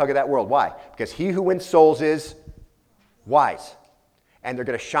feeling the tug of that world. Why? Because he who wins souls is wise. And they're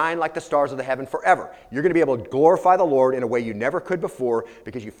going to shine like the stars of the heaven forever. You're going to be able to glorify the Lord in a way you never could before,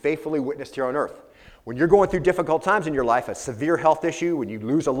 because you faithfully witnessed here on earth. When you're going through difficult times in your life, a severe health issue, when you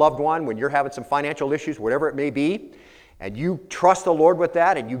lose a loved one, when you're having some financial issues, whatever it may be, and you trust the Lord with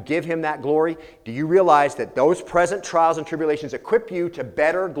that and you give him that glory, do you realize that those present trials and tribulations equip you to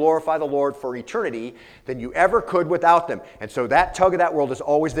better glorify the Lord for eternity than you ever could without them? And so that tug of that world is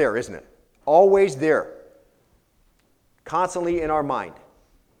always there, isn't it? Always there. Constantly in our mind.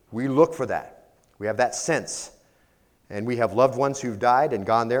 We look for that. We have that sense. And we have loved ones who've died and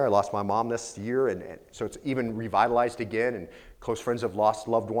gone there. I lost my mom this year, and so it's even revitalized again, and close friends have lost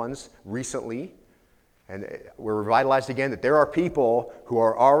loved ones recently. And we're revitalized again that there are people who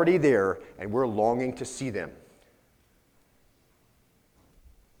are already there, and we're longing to see them.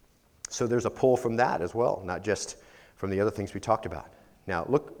 So there's a pull from that as well, not just from the other things we talked about. Now,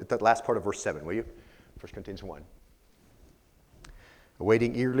 look at that last part of verse 7, will you? 1 Corinthians 1.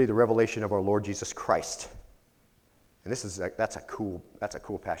 Awaiting eagerly the revelation of our Lord Jesus Christ. And that's a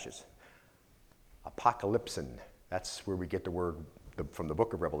cool passage. Apocalypsin. That's where we get the word from the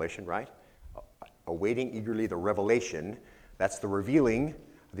book of Revelation, right? Awaiting eagerly the revelation. That's the revealing,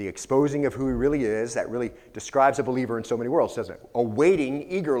 the exposing of who he really is. That really describes a believer in so many worlds, doesn't it? Awaiting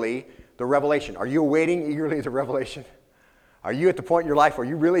eagerly the revelation. Are you awaiting eagerly the revelation? Are you at the point in your life where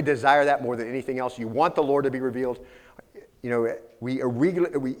you really desire that more than anything else? You want the Lord to be revealed? You know,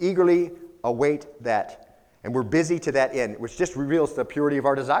 we eagerly await that. And we're busy to that end, which just reveals the purity of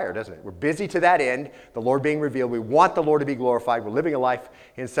our desire, doesn't it? We're busy to that end, the Lord being revealed. We want the Lord to be glorified. We're living a life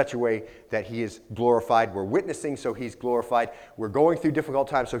in such a way that he is glorified. We're witnessing so he's glorified. We're going through difficult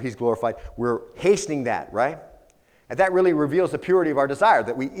times so he's glorified. We're hastening that, right? And that really reveals the purity of our desire,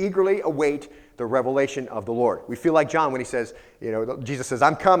 that we eagerly await the revelation of the Lord. We feel like John when he says, you know, Jesus says,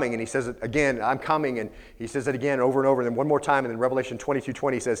 I'm coming, and he says it again, I'm coming, and he says it again over and over, and then one more time, and then Revelation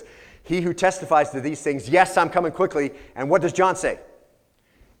 22:20 says, he who testifies to these things, yes, I'm coming quickly. And what does John say?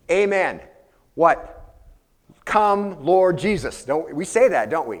 Amen. What? Come, Lord Jesus. We say that,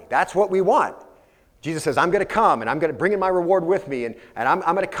 don't we? That's what we want. Jesus says, I'm going to come, and I'm going to bring in my reward with me, and I'm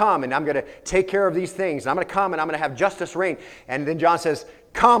going to come, and I'm going to take care of these things, and I'm going to come, and I'm going to have justice reign. And then John says,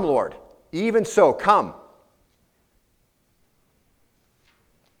 come, Lord. Even so, come.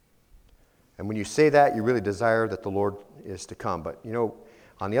 And when you say that, you really desire that the Lord is to come. But, you know,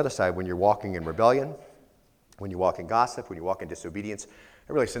 on the other side, when you're walking in rebellion, when you walk in gossip, when you walk in disobedience,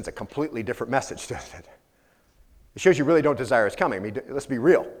 it really sends a completely different message, doesn't it? It shows you really don't desire his coming. I mean, let's be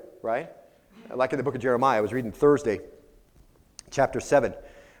real, right? Like in the book of Jeremiah, I was reading Thursday, chapter 7,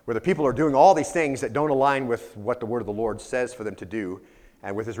 where the people are doing all these things that don't align with what the word of the Lord says for them to do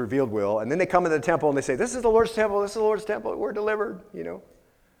and with his revealed will. And then they come into the temple and they say, this is the Lord's temple, this is the Lord's temple, we're delivered, you know.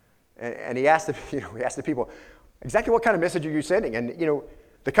 And he asked the people, exactly what kind of message are you sending? And, you know,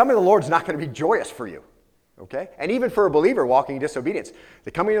 the coming of the Lord is not going to be joyous for you, okay? And even for a believer walking in disobedience,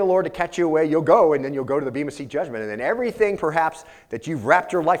 the coming of the Lord to catch you away, you'll go, and then you'll go to the Bema Seat judgment, and then everything perhaps that you've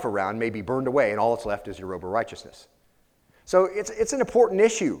wrapped your life around may be burned away, and all that's left is your robe of righteousness. So it's an important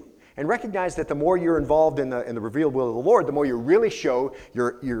issue. And recognize that the more you're involved in the revealed will of the Lord, the more you really show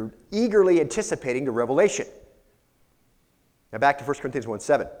you're eagerly anticipating the revelation. Now back to 1 Corinthians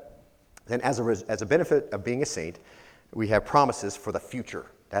 1:7. Then as a benefit of being a saint, we have promises for the future.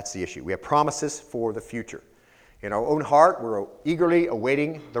 That's the issue. We have promises for the future. In our own heart, we're eagerly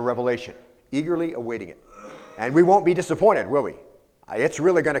awaiting the revelation. Eagerly awaiting it. And we won't be disappointed, will we? It's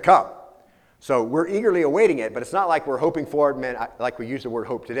really going to come. So we're eagerly awaiting it, but it's not like we're hoping for it, man, like we use the word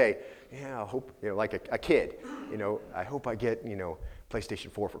hope today. Yeah, I hope, you know, like a kid, you know, I hope I get, you know,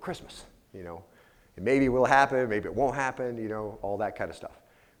 PlayStation 4 for Christmas, you know. And maybe it will happen, maybe it won't happen, you know, all that kind of stuff.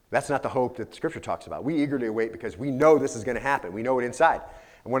 That's not the hope that Scripture talks about. We eagerly await because we know this is going to happen. We know it inside.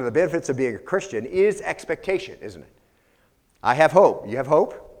 And one of the benefits of being a Christian is expectation, isn't it? I have hope. You have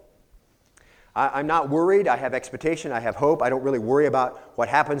hope? I'm not worried. I have expectation. I have hope. I don't really worry about what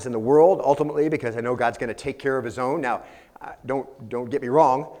happens in the world ultimately because I know God's going to take care of his own. Now, don't get me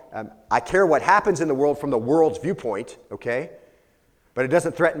wrong. I care what happens in the world from the world's viewpoint, okay? But it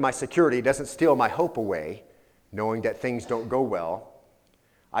doesn't threaten my security. It doesn't steal my hope away, knowing that things don't go well.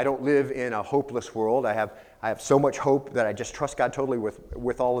 I don't live in a hopeless world. I have so much hope that I just trust God totally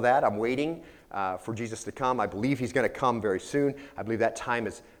with all of that. I'm waiting for Jesus to come. I believe he's going to come very soon. I believe that time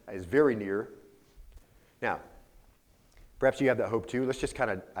is very near. Now, perhaps you have that hope too. Let's just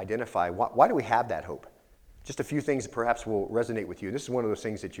kind of identify why do we have that hope? Just a few things that perhaps will resonate with you. This is one of those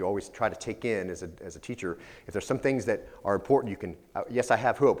things that you always try to take in as a teacher. If there's some things that are important, you can, yes, I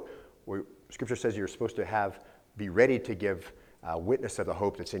have hope. Scripture says you're supposed to be ready to give witness of the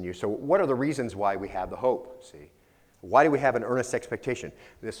hope that's in you. So what are the reasons why we have the hope? See, why do we have an earnest expectation?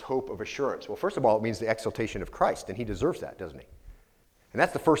 This hope of assurance. Well, first of all, it means the exaltation of Christ, and he deserves that, doesn't he? And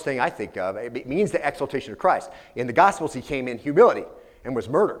that's the first thing I think of. It means the exaltation of Christ. In the Gospels, he came in humility and was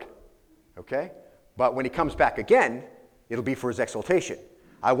murdered, okay? But when he comes back again, it'll be for his exaltation.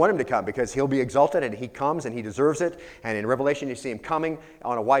 I want him to come because he'll be exalted, and he comes, and he deserves it. And in Revelation, you see him coming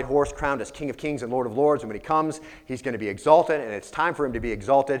on a white horse, crowned as King of Kings and Lord of Lords. And when he comes, he's going to be exalted, and it's time for him to be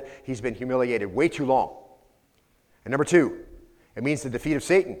exalted. He's been humiliated way too long. And number two, it means the defeat of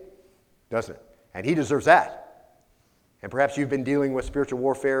Satan, doesn't it? And he deserves that. And perhaps you've been dealing with spiritual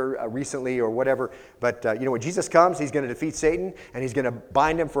warfare recently or whatever. But when Jesus comes, he's going to defeat Satan, and he's going to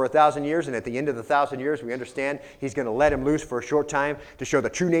bind him for 1,000 years. And at the end of the 1,000 years, we understand he's going to let him loose for a short time to show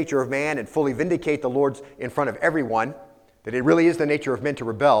the true nature of man and fully vindicate the Lord's in front of everyone, that it really is the nature of men to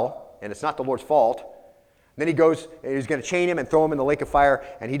rebel, and it's not the Lord's fault. And then he goes, and he's going to chain him and throw him in the lake of fire,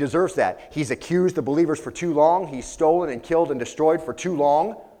 and he deserves that. He's accused the believers for too long. He's stolen and killed and destroyed for too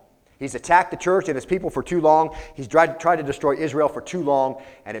long. He's attacked the church and his people for too long. He's tried to destroy Israel for too long,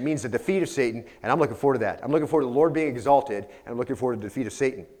 and it means the defeat of Satan, and I'm looking forward to that. I'm looking forward to the Lord being exalted, and I'm looking forward to the defeat of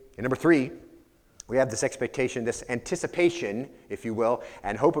Satan. And number 3, we have this expectation, this anticipation, if you will,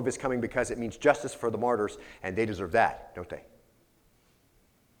 and hope of his coming because it means justice for the martyrs, and they deserve that, don't they?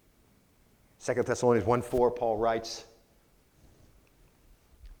 2 Thessalonians 1:4, Paul writes,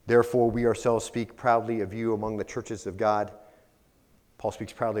 "Therefore we ourselves speak proudly of you among the churches of God." Paul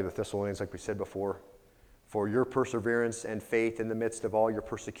speaks proudly of the Thessalonians, like we said before, "for your perseverance and faith in the midst of all your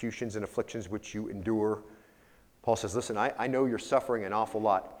persecutions and afflictions which you endure." Paul says, listen, I know you're suffering an awful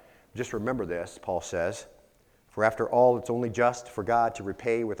lot. Just remember this, Paul says, "for after all, it's only just for God to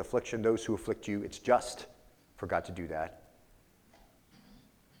repay with affliction those who afflict you." It's just for God to do that.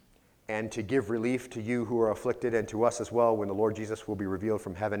 "And to give relief to you who are afflicted, and to us as well, when the Lord Jesus will be revealed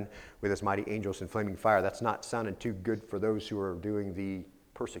from heaven with his mighty angels in flaming fire." That's not sounding too good for those who are doing the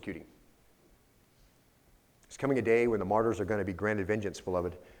persecuting. There's coming a day when the martyrs are going to be granted vengeance,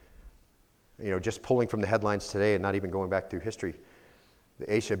 beloved. Just pulling from the headlines today and not even going back through history. The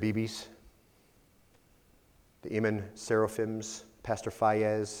Aisha Bibis, the Iman Seraphims, Pastor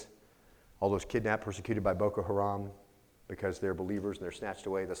Fayez, all those kidnapped, persecuted by Boko Haram, because they're believers and they're snatched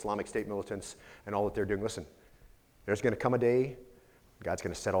away, the Islamic State militants and all that they're doing. Listen, there's going to come a day, God's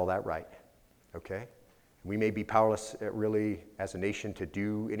going to set all that right, okay? We may be powerless really as a nation to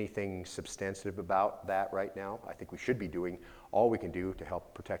do anything substantive about that right now. I think we should be doing all we can do to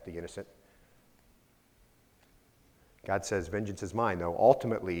help protect the innocent. God says, vengeance is mine, though.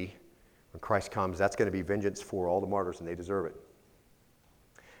 Ultimately, when Christ comes, that's going to be vengeance for all the martyrs, and they deserve it.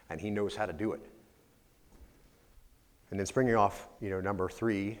 And he knows how to do it. And then springing off, number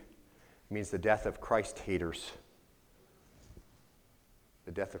 3 means the death of Christ haters.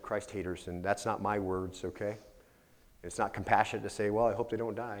 The death of Christ haters, and that's not my words, okay? It's not compassionate to say, well, I hope they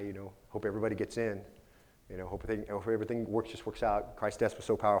don't die, hope everybody gets in, hope everything works out. Christ's death was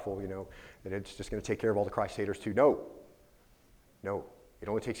so powerful, that it's just going to take care of all the Christ haters too. No. It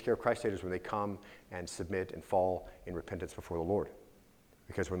only takes care of Christ haters when they come and submit and fall in repentance before the Lord.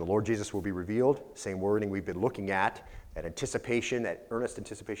 Because when the Lord Jesus will be revealed, same wording we've been looking at, that anticipation, that earnest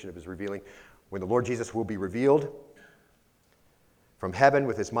anticipation of his revealing, when the Lord Jesus will be revealed from heaven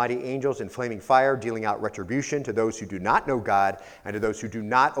with his mighty angels in flaming fire, dealing out retribution to those who do not know God and to those who do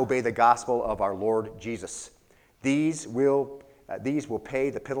not obey the gospel of our Lord Jesus. These will pay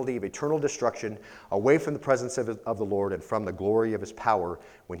the penalty of eternal destruction away from the presence of the Lord and from the glory of his power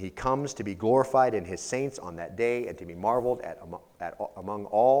when he comes to be glorified in his saints on that day and to be marveled at among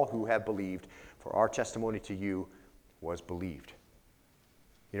all who have believed. For our testimony to you was believed.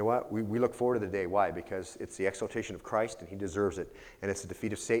 You know what? We look forward to the day. Why? Because it's the exaltation of Christ, and he deserves it. And it's the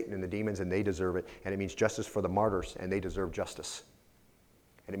defeat of Satan and the demons, and they deserve it. And it means justice for the martyrs, and they deserve justice.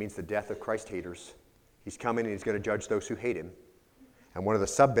 And it means the death of Christ haters. He's coming, and he's going to judge those who hate him. And one of the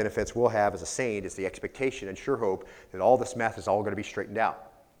sub-benefits we'll have as a saint is the expectation and sure hope that all this mess is all going to be straightened out.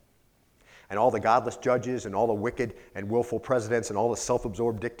 And all the godless judges and all the wicked and willful presidents and all the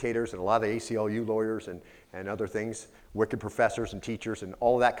self-absorbed dictators and a lot of the ACLU lawyers and other things, wicked professors and teachers and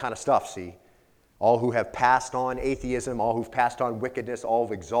all that kind of stuff, see? All who have passed on atheism, all who've passed on wickedness, all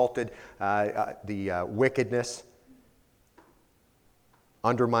who've exalted the wickedness,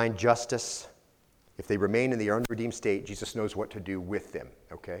 undermined justice. If they remain in the unredeemed state, Jesus knows what to do with them,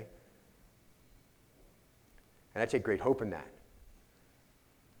 okay? And I take great hope in that.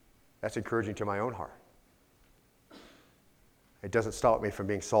 That's encouraging to my own heart. It doesn't stop me from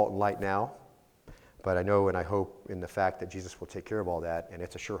being salt and light now, but I know and I hope in the fact that Jesus will take care of all that, and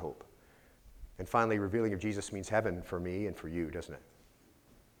it's a sure hope. And finally, revealing of Jesus means heaven for me and for you, doesn't it?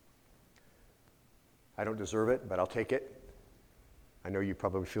 I don't deserve it, but I'll take it. I know you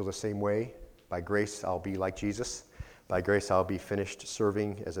probably feel the same way. By grace, I'll be like Jesus. By grace, I'll be finished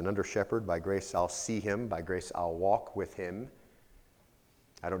serving as an under-shepherd. By grace, I'll see him. By grace, I'll walk with him.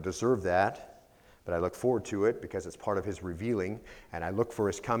 I don't deserve that, but I look forward to it because it's part of his revealing, and I look for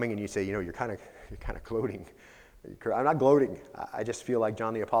his coming, and you say, you're kind of gloating. I'm not gloating. I just feel like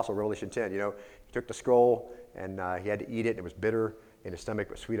John the Apostle, Revelation 10. He took the scroll, and he had to eat it, and it was bitter in his stomach,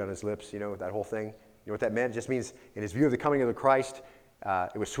 but sweet on his lips, that whole thing. You know what that meant? It just means in his view of the coming of the Christ,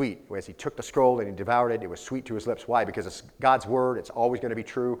 it was sweet. As he took the scroll and he devoured it, it was sweet to his lips. Why? Because it's God's word. It's always going to be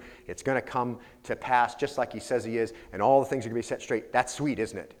true. It's going to come to pass just like he says he is, and all the things are going to be set straight. That's sweet,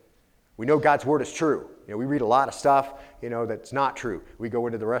 isn't it? We know God's word is true. We read a lot of stuff, that's not true. We go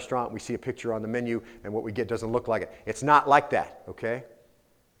into the restaurant, we see a picture on the menu, and what we get doesn't look like it. It's not like that, okay?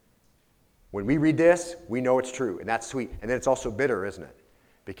 When we read this, we know it's true, and that's sweet. And then it's also bitter, isn't it?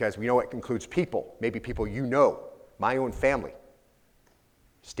 Because we know it includes people, maybe people my own family,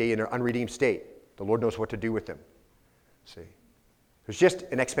 stay in an unredeemed state. The Lord knows what to do with them. See? There's just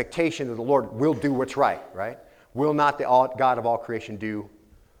an expectation that the Lord will do what's right? Will not the God of all creation do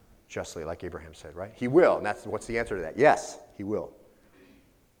justly, like Abraham said, right? He will, and what's the answer to that? Yes, he will.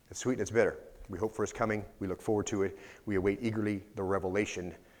 It's sweet and it's bitter. We hope for his coming. We look forward to it. We await eagerly the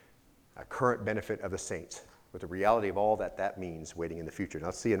revelation, a current benefit of the saints, with the reality of all that means waiting in the future. Now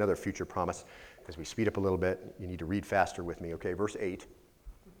let's see another future promise as we speed up a little bit. You need to read faster with me, okay? Verse 8.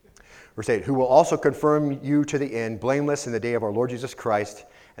 Verse 8, who will also confirm you to the end, blameless in the day of our Lord Jesus Christ.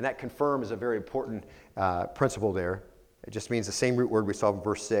 And that confirm is a very important principle there. It just means the same root word we saw in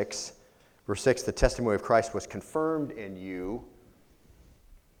verse 6. Verse 6, the testimony of Christ was confirmed in you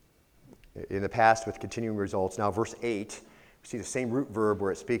in the past with continuing results. Now verse 8, we see the same root verb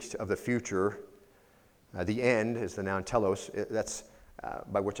where it speaks of the future. The end is the noun telos. That's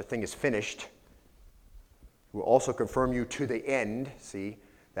by which a thing is finished. Will also confirm you to the end. See,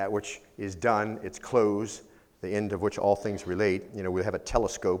 that which is done, its close, the end of which all things relate. We have a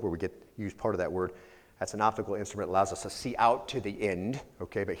telescope where we use part of that word. That's an optical instrument that allows us to see out to the end.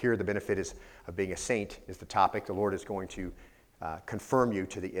 Okay, but here the benefit of being a saint is the topic. The Lord is going to confirm you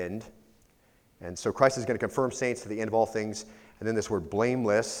to the end. And so Christ is going to confirm saints to the end of all things. And then this word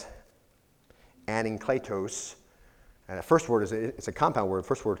blameless, aninkletos. And the first word it's a compound word.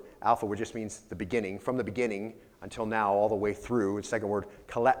 First word, alpha, which just means the beginning, from the beginning until now, all the way through. And second word,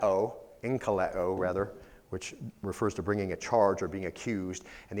 enkaleo rather, which refers to bringing a charge or being accused.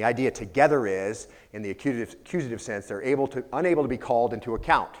 And the idea together is, in the accusative sense, they're unable to be called into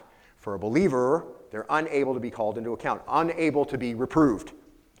account. For a believer, they're unable to be called into account, unable to be reproved.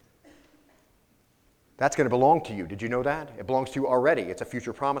 That's going to belong to you. Did you know that? It belongs to you already. It's a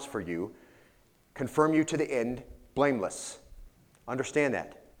future promise for you. Confirm you to the end, blameless. Understand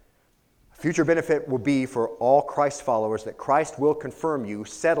that. Future benefit will be for all Christ followers that Christ will confirm you,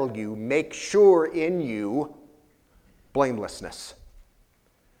 settle you, make sure in you blamelessness.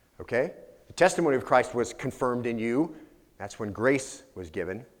 Okay? The testimony of Christ was confirmed in you. That's when grace was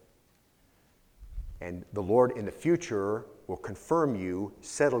given. And the Lord in the future will confirm you,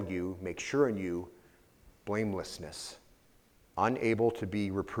 settle you, make sure in you blamelessness. Unable to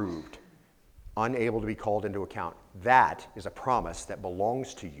be reproved. Unable to be called into account. That is a promise that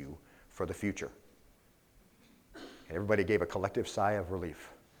belongs to you for the future. And everybody gave a collective sigh of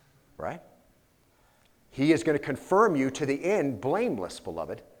relief, right? He is going to confirm you to the end blameless,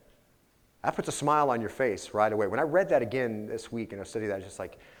 beloved. That puts a smile on your face right away. When I read that again this week and I studied that, I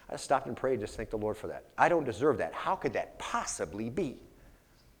just stopped and prayed and just thanked the Lord for that. I don't deserve that. How could that possibly be?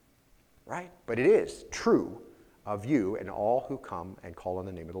 Right? But it is true of you and all who come and call on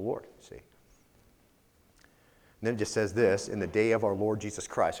the name of the Lord, see? And then it just says this, in the day of our Lord Jesus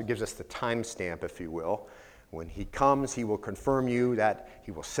Christ. It gives us the time stamp, if you will. When he comes, he will confirm you, that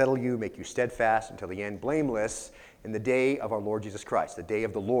he will settle you, make you steadfast until the end, blameless in the day of our Lord Jesus Christ, the day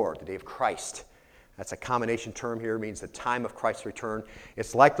of the Lord, the day of Christ. That's a combination term here. It means the time of Christ's return.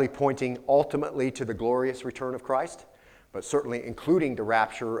 It's likely pointing ultimately to the glorious return of Christ, but certainly including the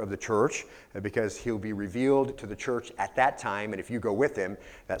rapture of the church, because he'll be revealed to the church at that time, and if you go with him,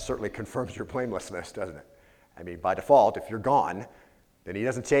 that certainly confirms your blamelessness, doesn't it? I mean, by default, if you're gone, then he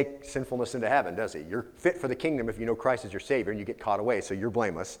doesn't take sinfulness into heaven, does he? You're fit for the kingdom if you know Christ is your Savior and you get caught away, so you're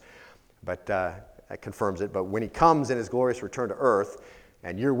blameless. But that confirms it. But when he comes in his glorious return to earth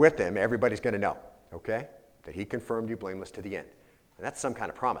and you're with him, everybody's going to know, okay, that he confirmed you blameless to the end. And that's some kind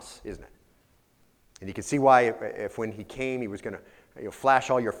of promise, isn't it? And you can see why if when he came, he was going to flash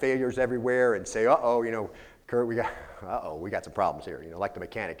all your failures everywhere and say, Kurt, we got some problems here. Like the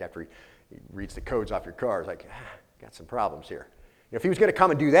mechanic after he reads the codes off your car. It's like, got some problems here. If he was going to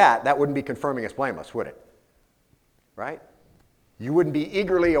come and do that, that wouldn't be confirming us blameless, would it? Right? You wouldn't be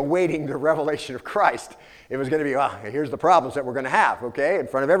eagerly awaiting the revelation of Christ. It was going to be, here's the problems that we're going to have, okay, in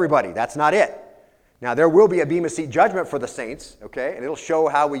front of everybody. That's not it. Now, there will be a Bema Seat judgment for the saints, okay, and it'll show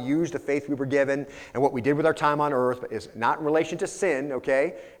how we used the faith we were given and what we did with our time on earth, but it's not in relation to sin,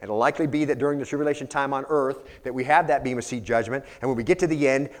 okay? And it'll likely be that during the tribulation time on earth that we have that Bema Seat judgment, and when we get to the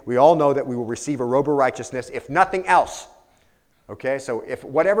end, we all know that we will receive a robe of righteousness, if nothing else, Okay, so if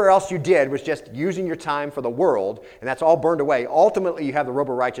whatever else you did was just using your time for the world, and that's all burned away, ultimately you have the robe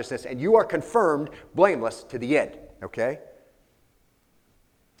of righteousness, and you are confirmed blameless to the end. Okay?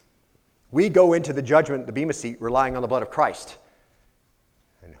 We go into the judgment, the Bema seat, relying on the blood of Christ.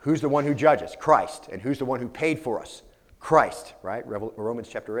 And who's the one who judges? Christ. And who's the one who paid for us? Christ, right? Romans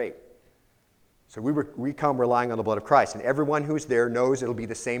chapter 8. So we come relying on the blood of Christ, and everyone who's there knows it'll be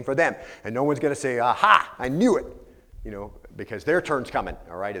the same for them. And no one's going to say, aha, I knew it, because their turn's coming,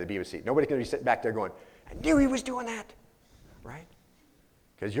 all right, at the Bema seat. Nobody's going to be sitting back there going, I knew he was doing that, right?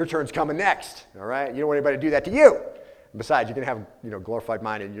 Because your turn's coming next, all right? You don't want anybody to do that to you. And besides, you can have glorified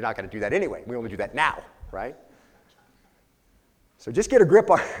mind, and you're not going to do that anyway. We only do that now, right? So just get a grip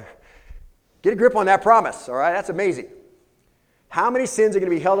on that promise, all right? That's amazing. How many sins are going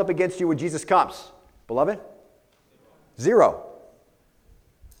to be held up against you when Jesus comes, beloved? 0.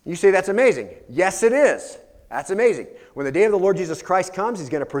 You say that's amazing. Yes, it is. That's amazing. When the day of the Lord Jesus Christ comes, he's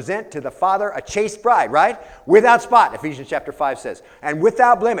going to present to the Father a chaste bride, right? Without spot, Ephesians chapter 5 says, and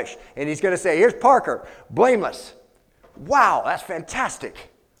without blemish. And he's going to say, here's Parker, blameless. Wow, that's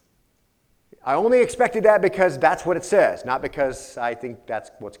fantastic. I only expected that because that's what it says, not because I think that's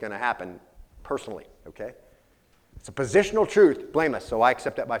what's going to happen personally, okay? It's a positional truth, blameless, so I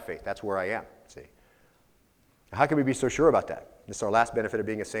accept that by faith. That's where I am, see. How can we be so sure about that? This is our last benefit of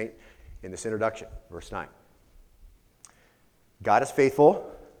being a saint in this introduction, verse 9. God is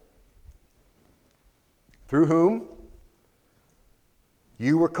faithful, through whom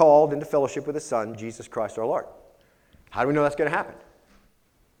you were called into fellowship with His Son, Jesus Christ our Lord. How do we know that's going to happen?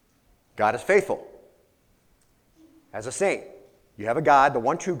 God is faithful. As a saint, you have a God, the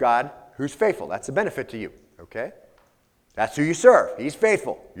one true God, who's faithful. That's a benefit to you, okay? That's who you serve. He's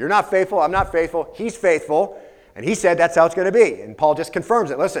faithful. You're not faithful. I'm not faithful. He's faithful. And he said that's how it's going to be. And Paul just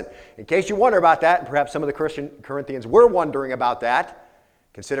confirms it. Listen, in case you wonder about that, and perhaps some of the Corinthians were wondering about that,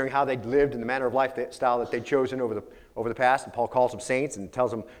 considering how they lived and the manner of lifestyle that they'd chosen over the past. And Paul calls them saints and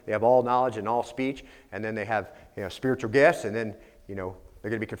tells them they have all knowledge and all speech. And then they have spiritual gifts. And then, they're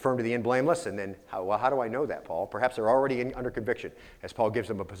going to be confirmed to the end blameless. And then, how do I know that, Paul? Perhaps they're already under conviction, as Paul gives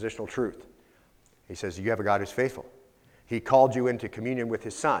them a positional truth. He says, you have a God who's faithful. He called you into communion with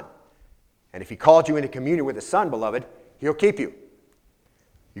His Son. And if He called you into communion with His Son, beloved, He'll keep you.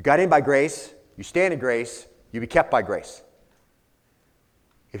 You got in by grace, you stand in grace, you be kept by grace.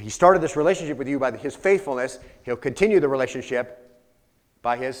 If He started this relationship with you by His faithfulness, He'll continue the relationship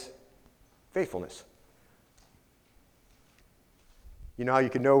by His faithfulness. You know how you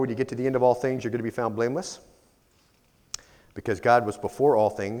can know when you get to the end of all things you're going to be found blameless? Because God was before all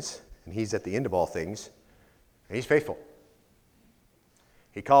things, and He's at the end of all things, and He's faithful.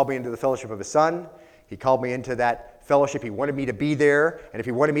 He called me into the fellowship of His Son. He called me into that fellowship. He wanted me to be there. And if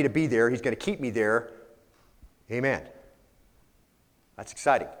He wanted me to be there, He's going to keep me there. Amen. That's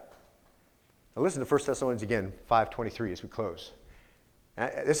exciting. Now listen to 1 Thessalonians again, 5:23 as we close.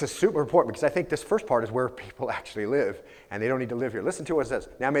 This is super important because I think this first part is where people actually live, and they don't need to live here. Listen to what it says.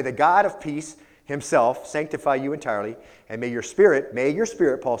 Now may the God of peace Himself sanctify you entirely, and may your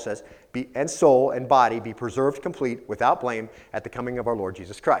spirit, Paul says, and soul and body be preserved complete without blame at the coming of our Lord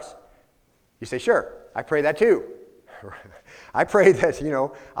Jesus Christ. You say, sure, I pray that too. I pray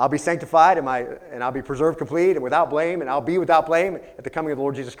that, I'll be sanctified and I'll be preserved complete and without blame, and I'll be without blame at the coming of the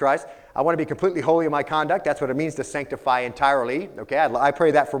Lord Jesus Christ. I want to be completely holy in my conduct. That's what it means to sanctify entirely. Okay, I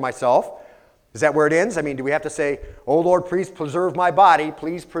pray that for myself. Is that where it ends? I mean, do we have to say, oh Lord, please preserve my body,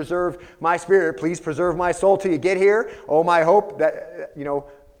 please preserve my spirit, please preserve my soul till you get here? Oh, my hope that,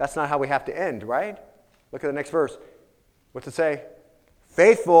 that's not how we have to end, right? Look at the next verse. What's it say?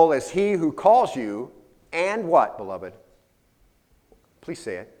 Faithful is He who calls you, and what, beloved? Please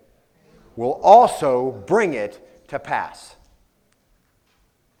say it. Will also bring it to pass.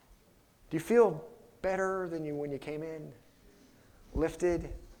 Do you feel better than when you came in? Lifted?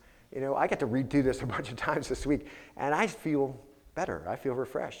 I get to read through this a bunch of times this week, and I feel better. I feel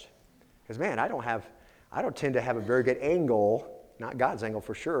refreshed. Because, man, I don't tend to have a very good angle, not God's angle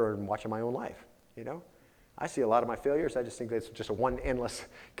for sure, in watching my own life, I see a lot of my failures. I just think that it's just a one endless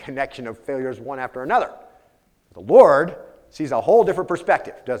connection of failures one after another. The Lord sees a whole different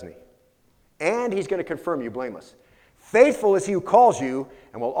perspective, doesn't He? And He's going to confirm you blameless. Faithful is He who calls you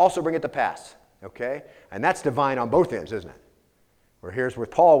and will also bring it to pass, okay? And that's divine on both ends, isn't it? Where here's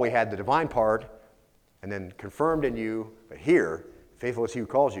with Paul, we had the divine part, and then confirmed in you, but here, faithful is He who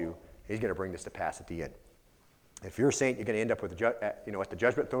calls you, He's going to bring this to pass at the end. If you're a saint, you're going to end up with at the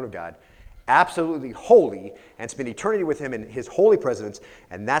judgment throne of God, absolutely holy, and spend eternity with Him in His holy presence,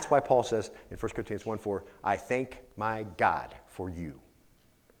 and that's why Paul says in 1 Corinthians 1:4, I thank my God for you.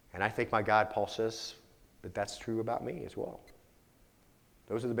 And I thank my God, Paul says, that that's true about me as well.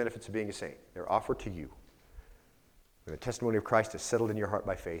 Those are the benefits of being a saint. They're offered to you. When the testimony of Christ is settled in your heart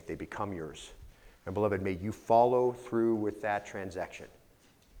by faith, they become yours. And beloved, may you follow through with that transaction.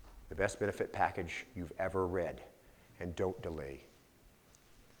 The best benefit package you've ever read. And don't delay.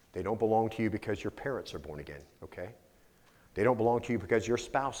 They don't belong to you because your parents are born again, okay? They don't belong to you because your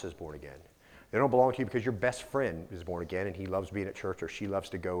spouse is born again. They don't belong to you because your best friend is born again and he loves being at church or she loves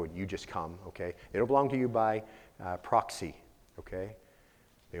to go and you just come, okay? They don't belong to you by proxy, okay?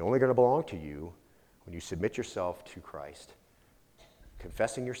 They're only going to belong to you when you submit yourself to Christ,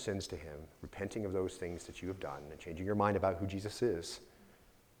 confessing your sins to him, repenting of those things that you have done, and changing your mind about who Jesus is,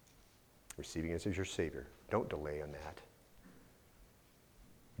 receiving him as your Savior. Don't delay on that.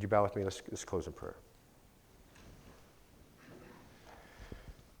 Would you bow with me? Let's close in prayer.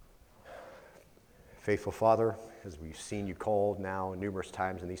 Faithful Father, as we've seen you called now numerous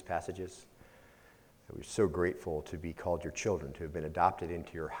times in these passages, we're so grateful to be called your children, to have been adopted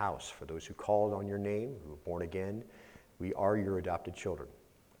into your house. For those who called on your name, who were born again, we are your adopted children,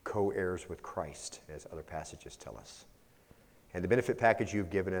 co-heirs with Christ, as other passages tell us. And the benefit package you've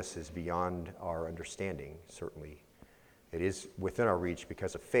given us is beyond our understanding, certainly. It is within our reach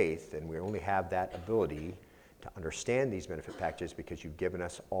because of faith, and we only have that ability to understand these benefit packages because you've given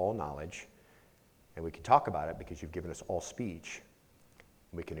us all knowledge. And we can talk about it because you've given us all speech.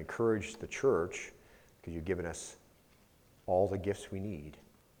 And we can encourage the church because you've given us all the gifts we need.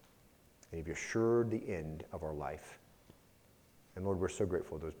 And you've assured the end of our life. And Lord, we're so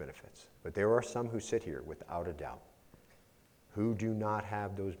grateful for those benefits. But there are some who sit here without a doubt who do not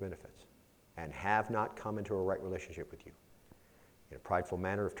have those benefits and have not come into a right relationship with you. In a prideful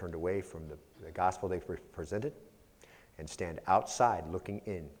manner have turned away from the gospel they've presented and stand outside looking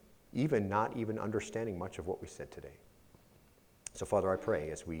in, not even understanding much of what we said today. So Father, I pray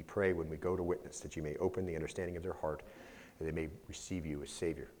as we pray when we go to witness that you may open the understanding of their heart and they may receive you as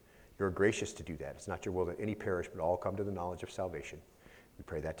Savior. You're gracious to do that. It's not your will that any perish but all come to the knowledge of salvation. We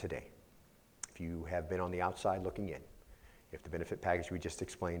pray that today. If you have been on the outside looking in, if the benefit package we just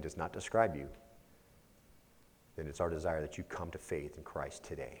explained does not describe you, then it's our desire that you come to faith in Christ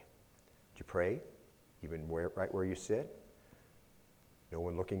today. Would you pray, even right where you sit? No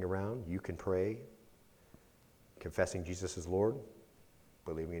one looking around. You can pray, confessing Jesus as Lord,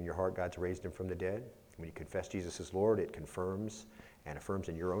 believing in your heart God's raised him from the dead. When you confess Jesus as Lord, it confirms and affirms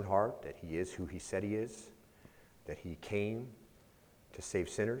in your own heart that he is who he said he is, that he came to save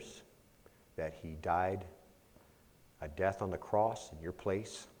sinners, that he died a death on the cross in your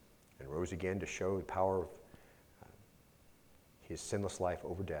place and rose again to show the power of his sinless life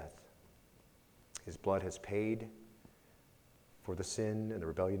over death. His blood has paid for the sin and the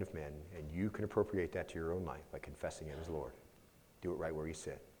rebellion of men, and you can appropriate that to your own life by confessing him as Lord. Do it right where you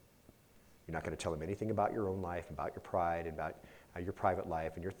sit. You're not going to tell him anything about your own life, about your pride, about your private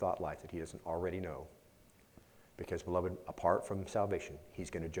life and your thought life that he doesn't already know. Because, beloved, apart from salvation,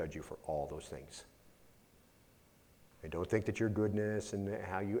 he's going to judge you for all those things. And don't think that your goodness and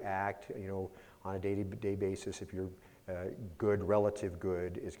how you act, on a day-to-day basis, if you're good, relative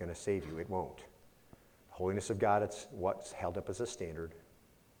good, is going to save you. It won't. The holiness of God, it's what's held up as a standard.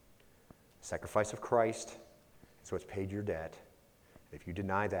 The sacrifice of Christ is what's paid your debt. If you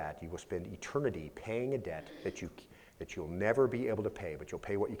deny that, you will spend eternity paying a debt that you'll never be able to pay, but you'll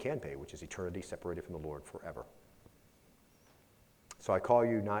pay what you can pay, which is eternity separated from the Lord forever. So I call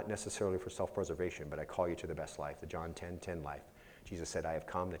you not necessarily for self-preservation, but I call you to the best life, the John 10:10 life. Jesus said, I have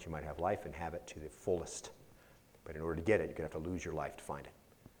come that you might have life and have it to the fullest. But in order to get it, you're going to have to lose your life to find it.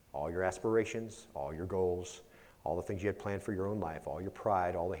 All your aspirations, all your goals, all the things you had planned for your own life, all your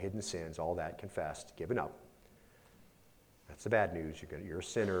pride, all the hidden sins, all that confessed, given up. That's the bad news. You're a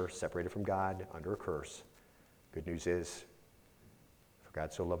sinner, separated from God, under a curse. Good news is, for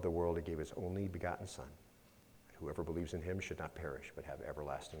God so loved the world, he gave his only begotten Son. Whoever believes in him should not perish, but have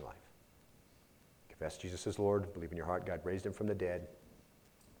everlasting life. Confess Jesus as Lord. Believe in your heart God raised him from the dead,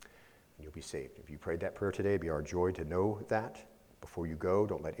 and you'll be saved. If you prayed that prayer today, it'd be our joy to know that. Before you go,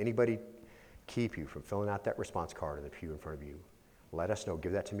 don't let anybody keep you from filling out that response card in the pew in front of you. Let us know.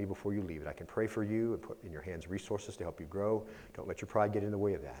 Give that to me before you leave it. I can pray for you and put in your hands resources to help you grow. Don't let your pride get in the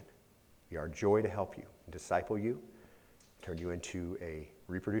way of that. It'd be our joy to help you, disciple you, turn you into a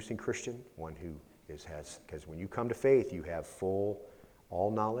reproducing Christian, one who because when you come to faith, you have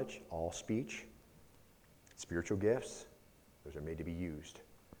all knowledge, all speech, spiritual gifts. Those are made to be used.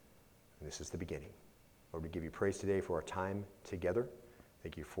 And this is the beginning. Lord, we give you praise today for our time together.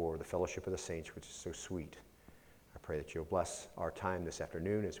 Thank you for the fellowship of the saints, which is so sweet. I pray that you'll bless our time this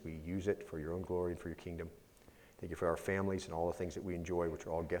afternoon as we use it for your own glory and for your kingdom. Thank you for our families and all the things that we enjoy, which are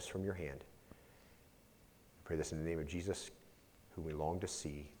all gifts from your hand. I pray this in the name of Jesus. whom we long to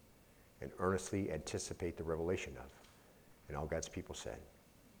see and earnestly anticipate the revelation of. And all God's people said,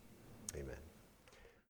 amen.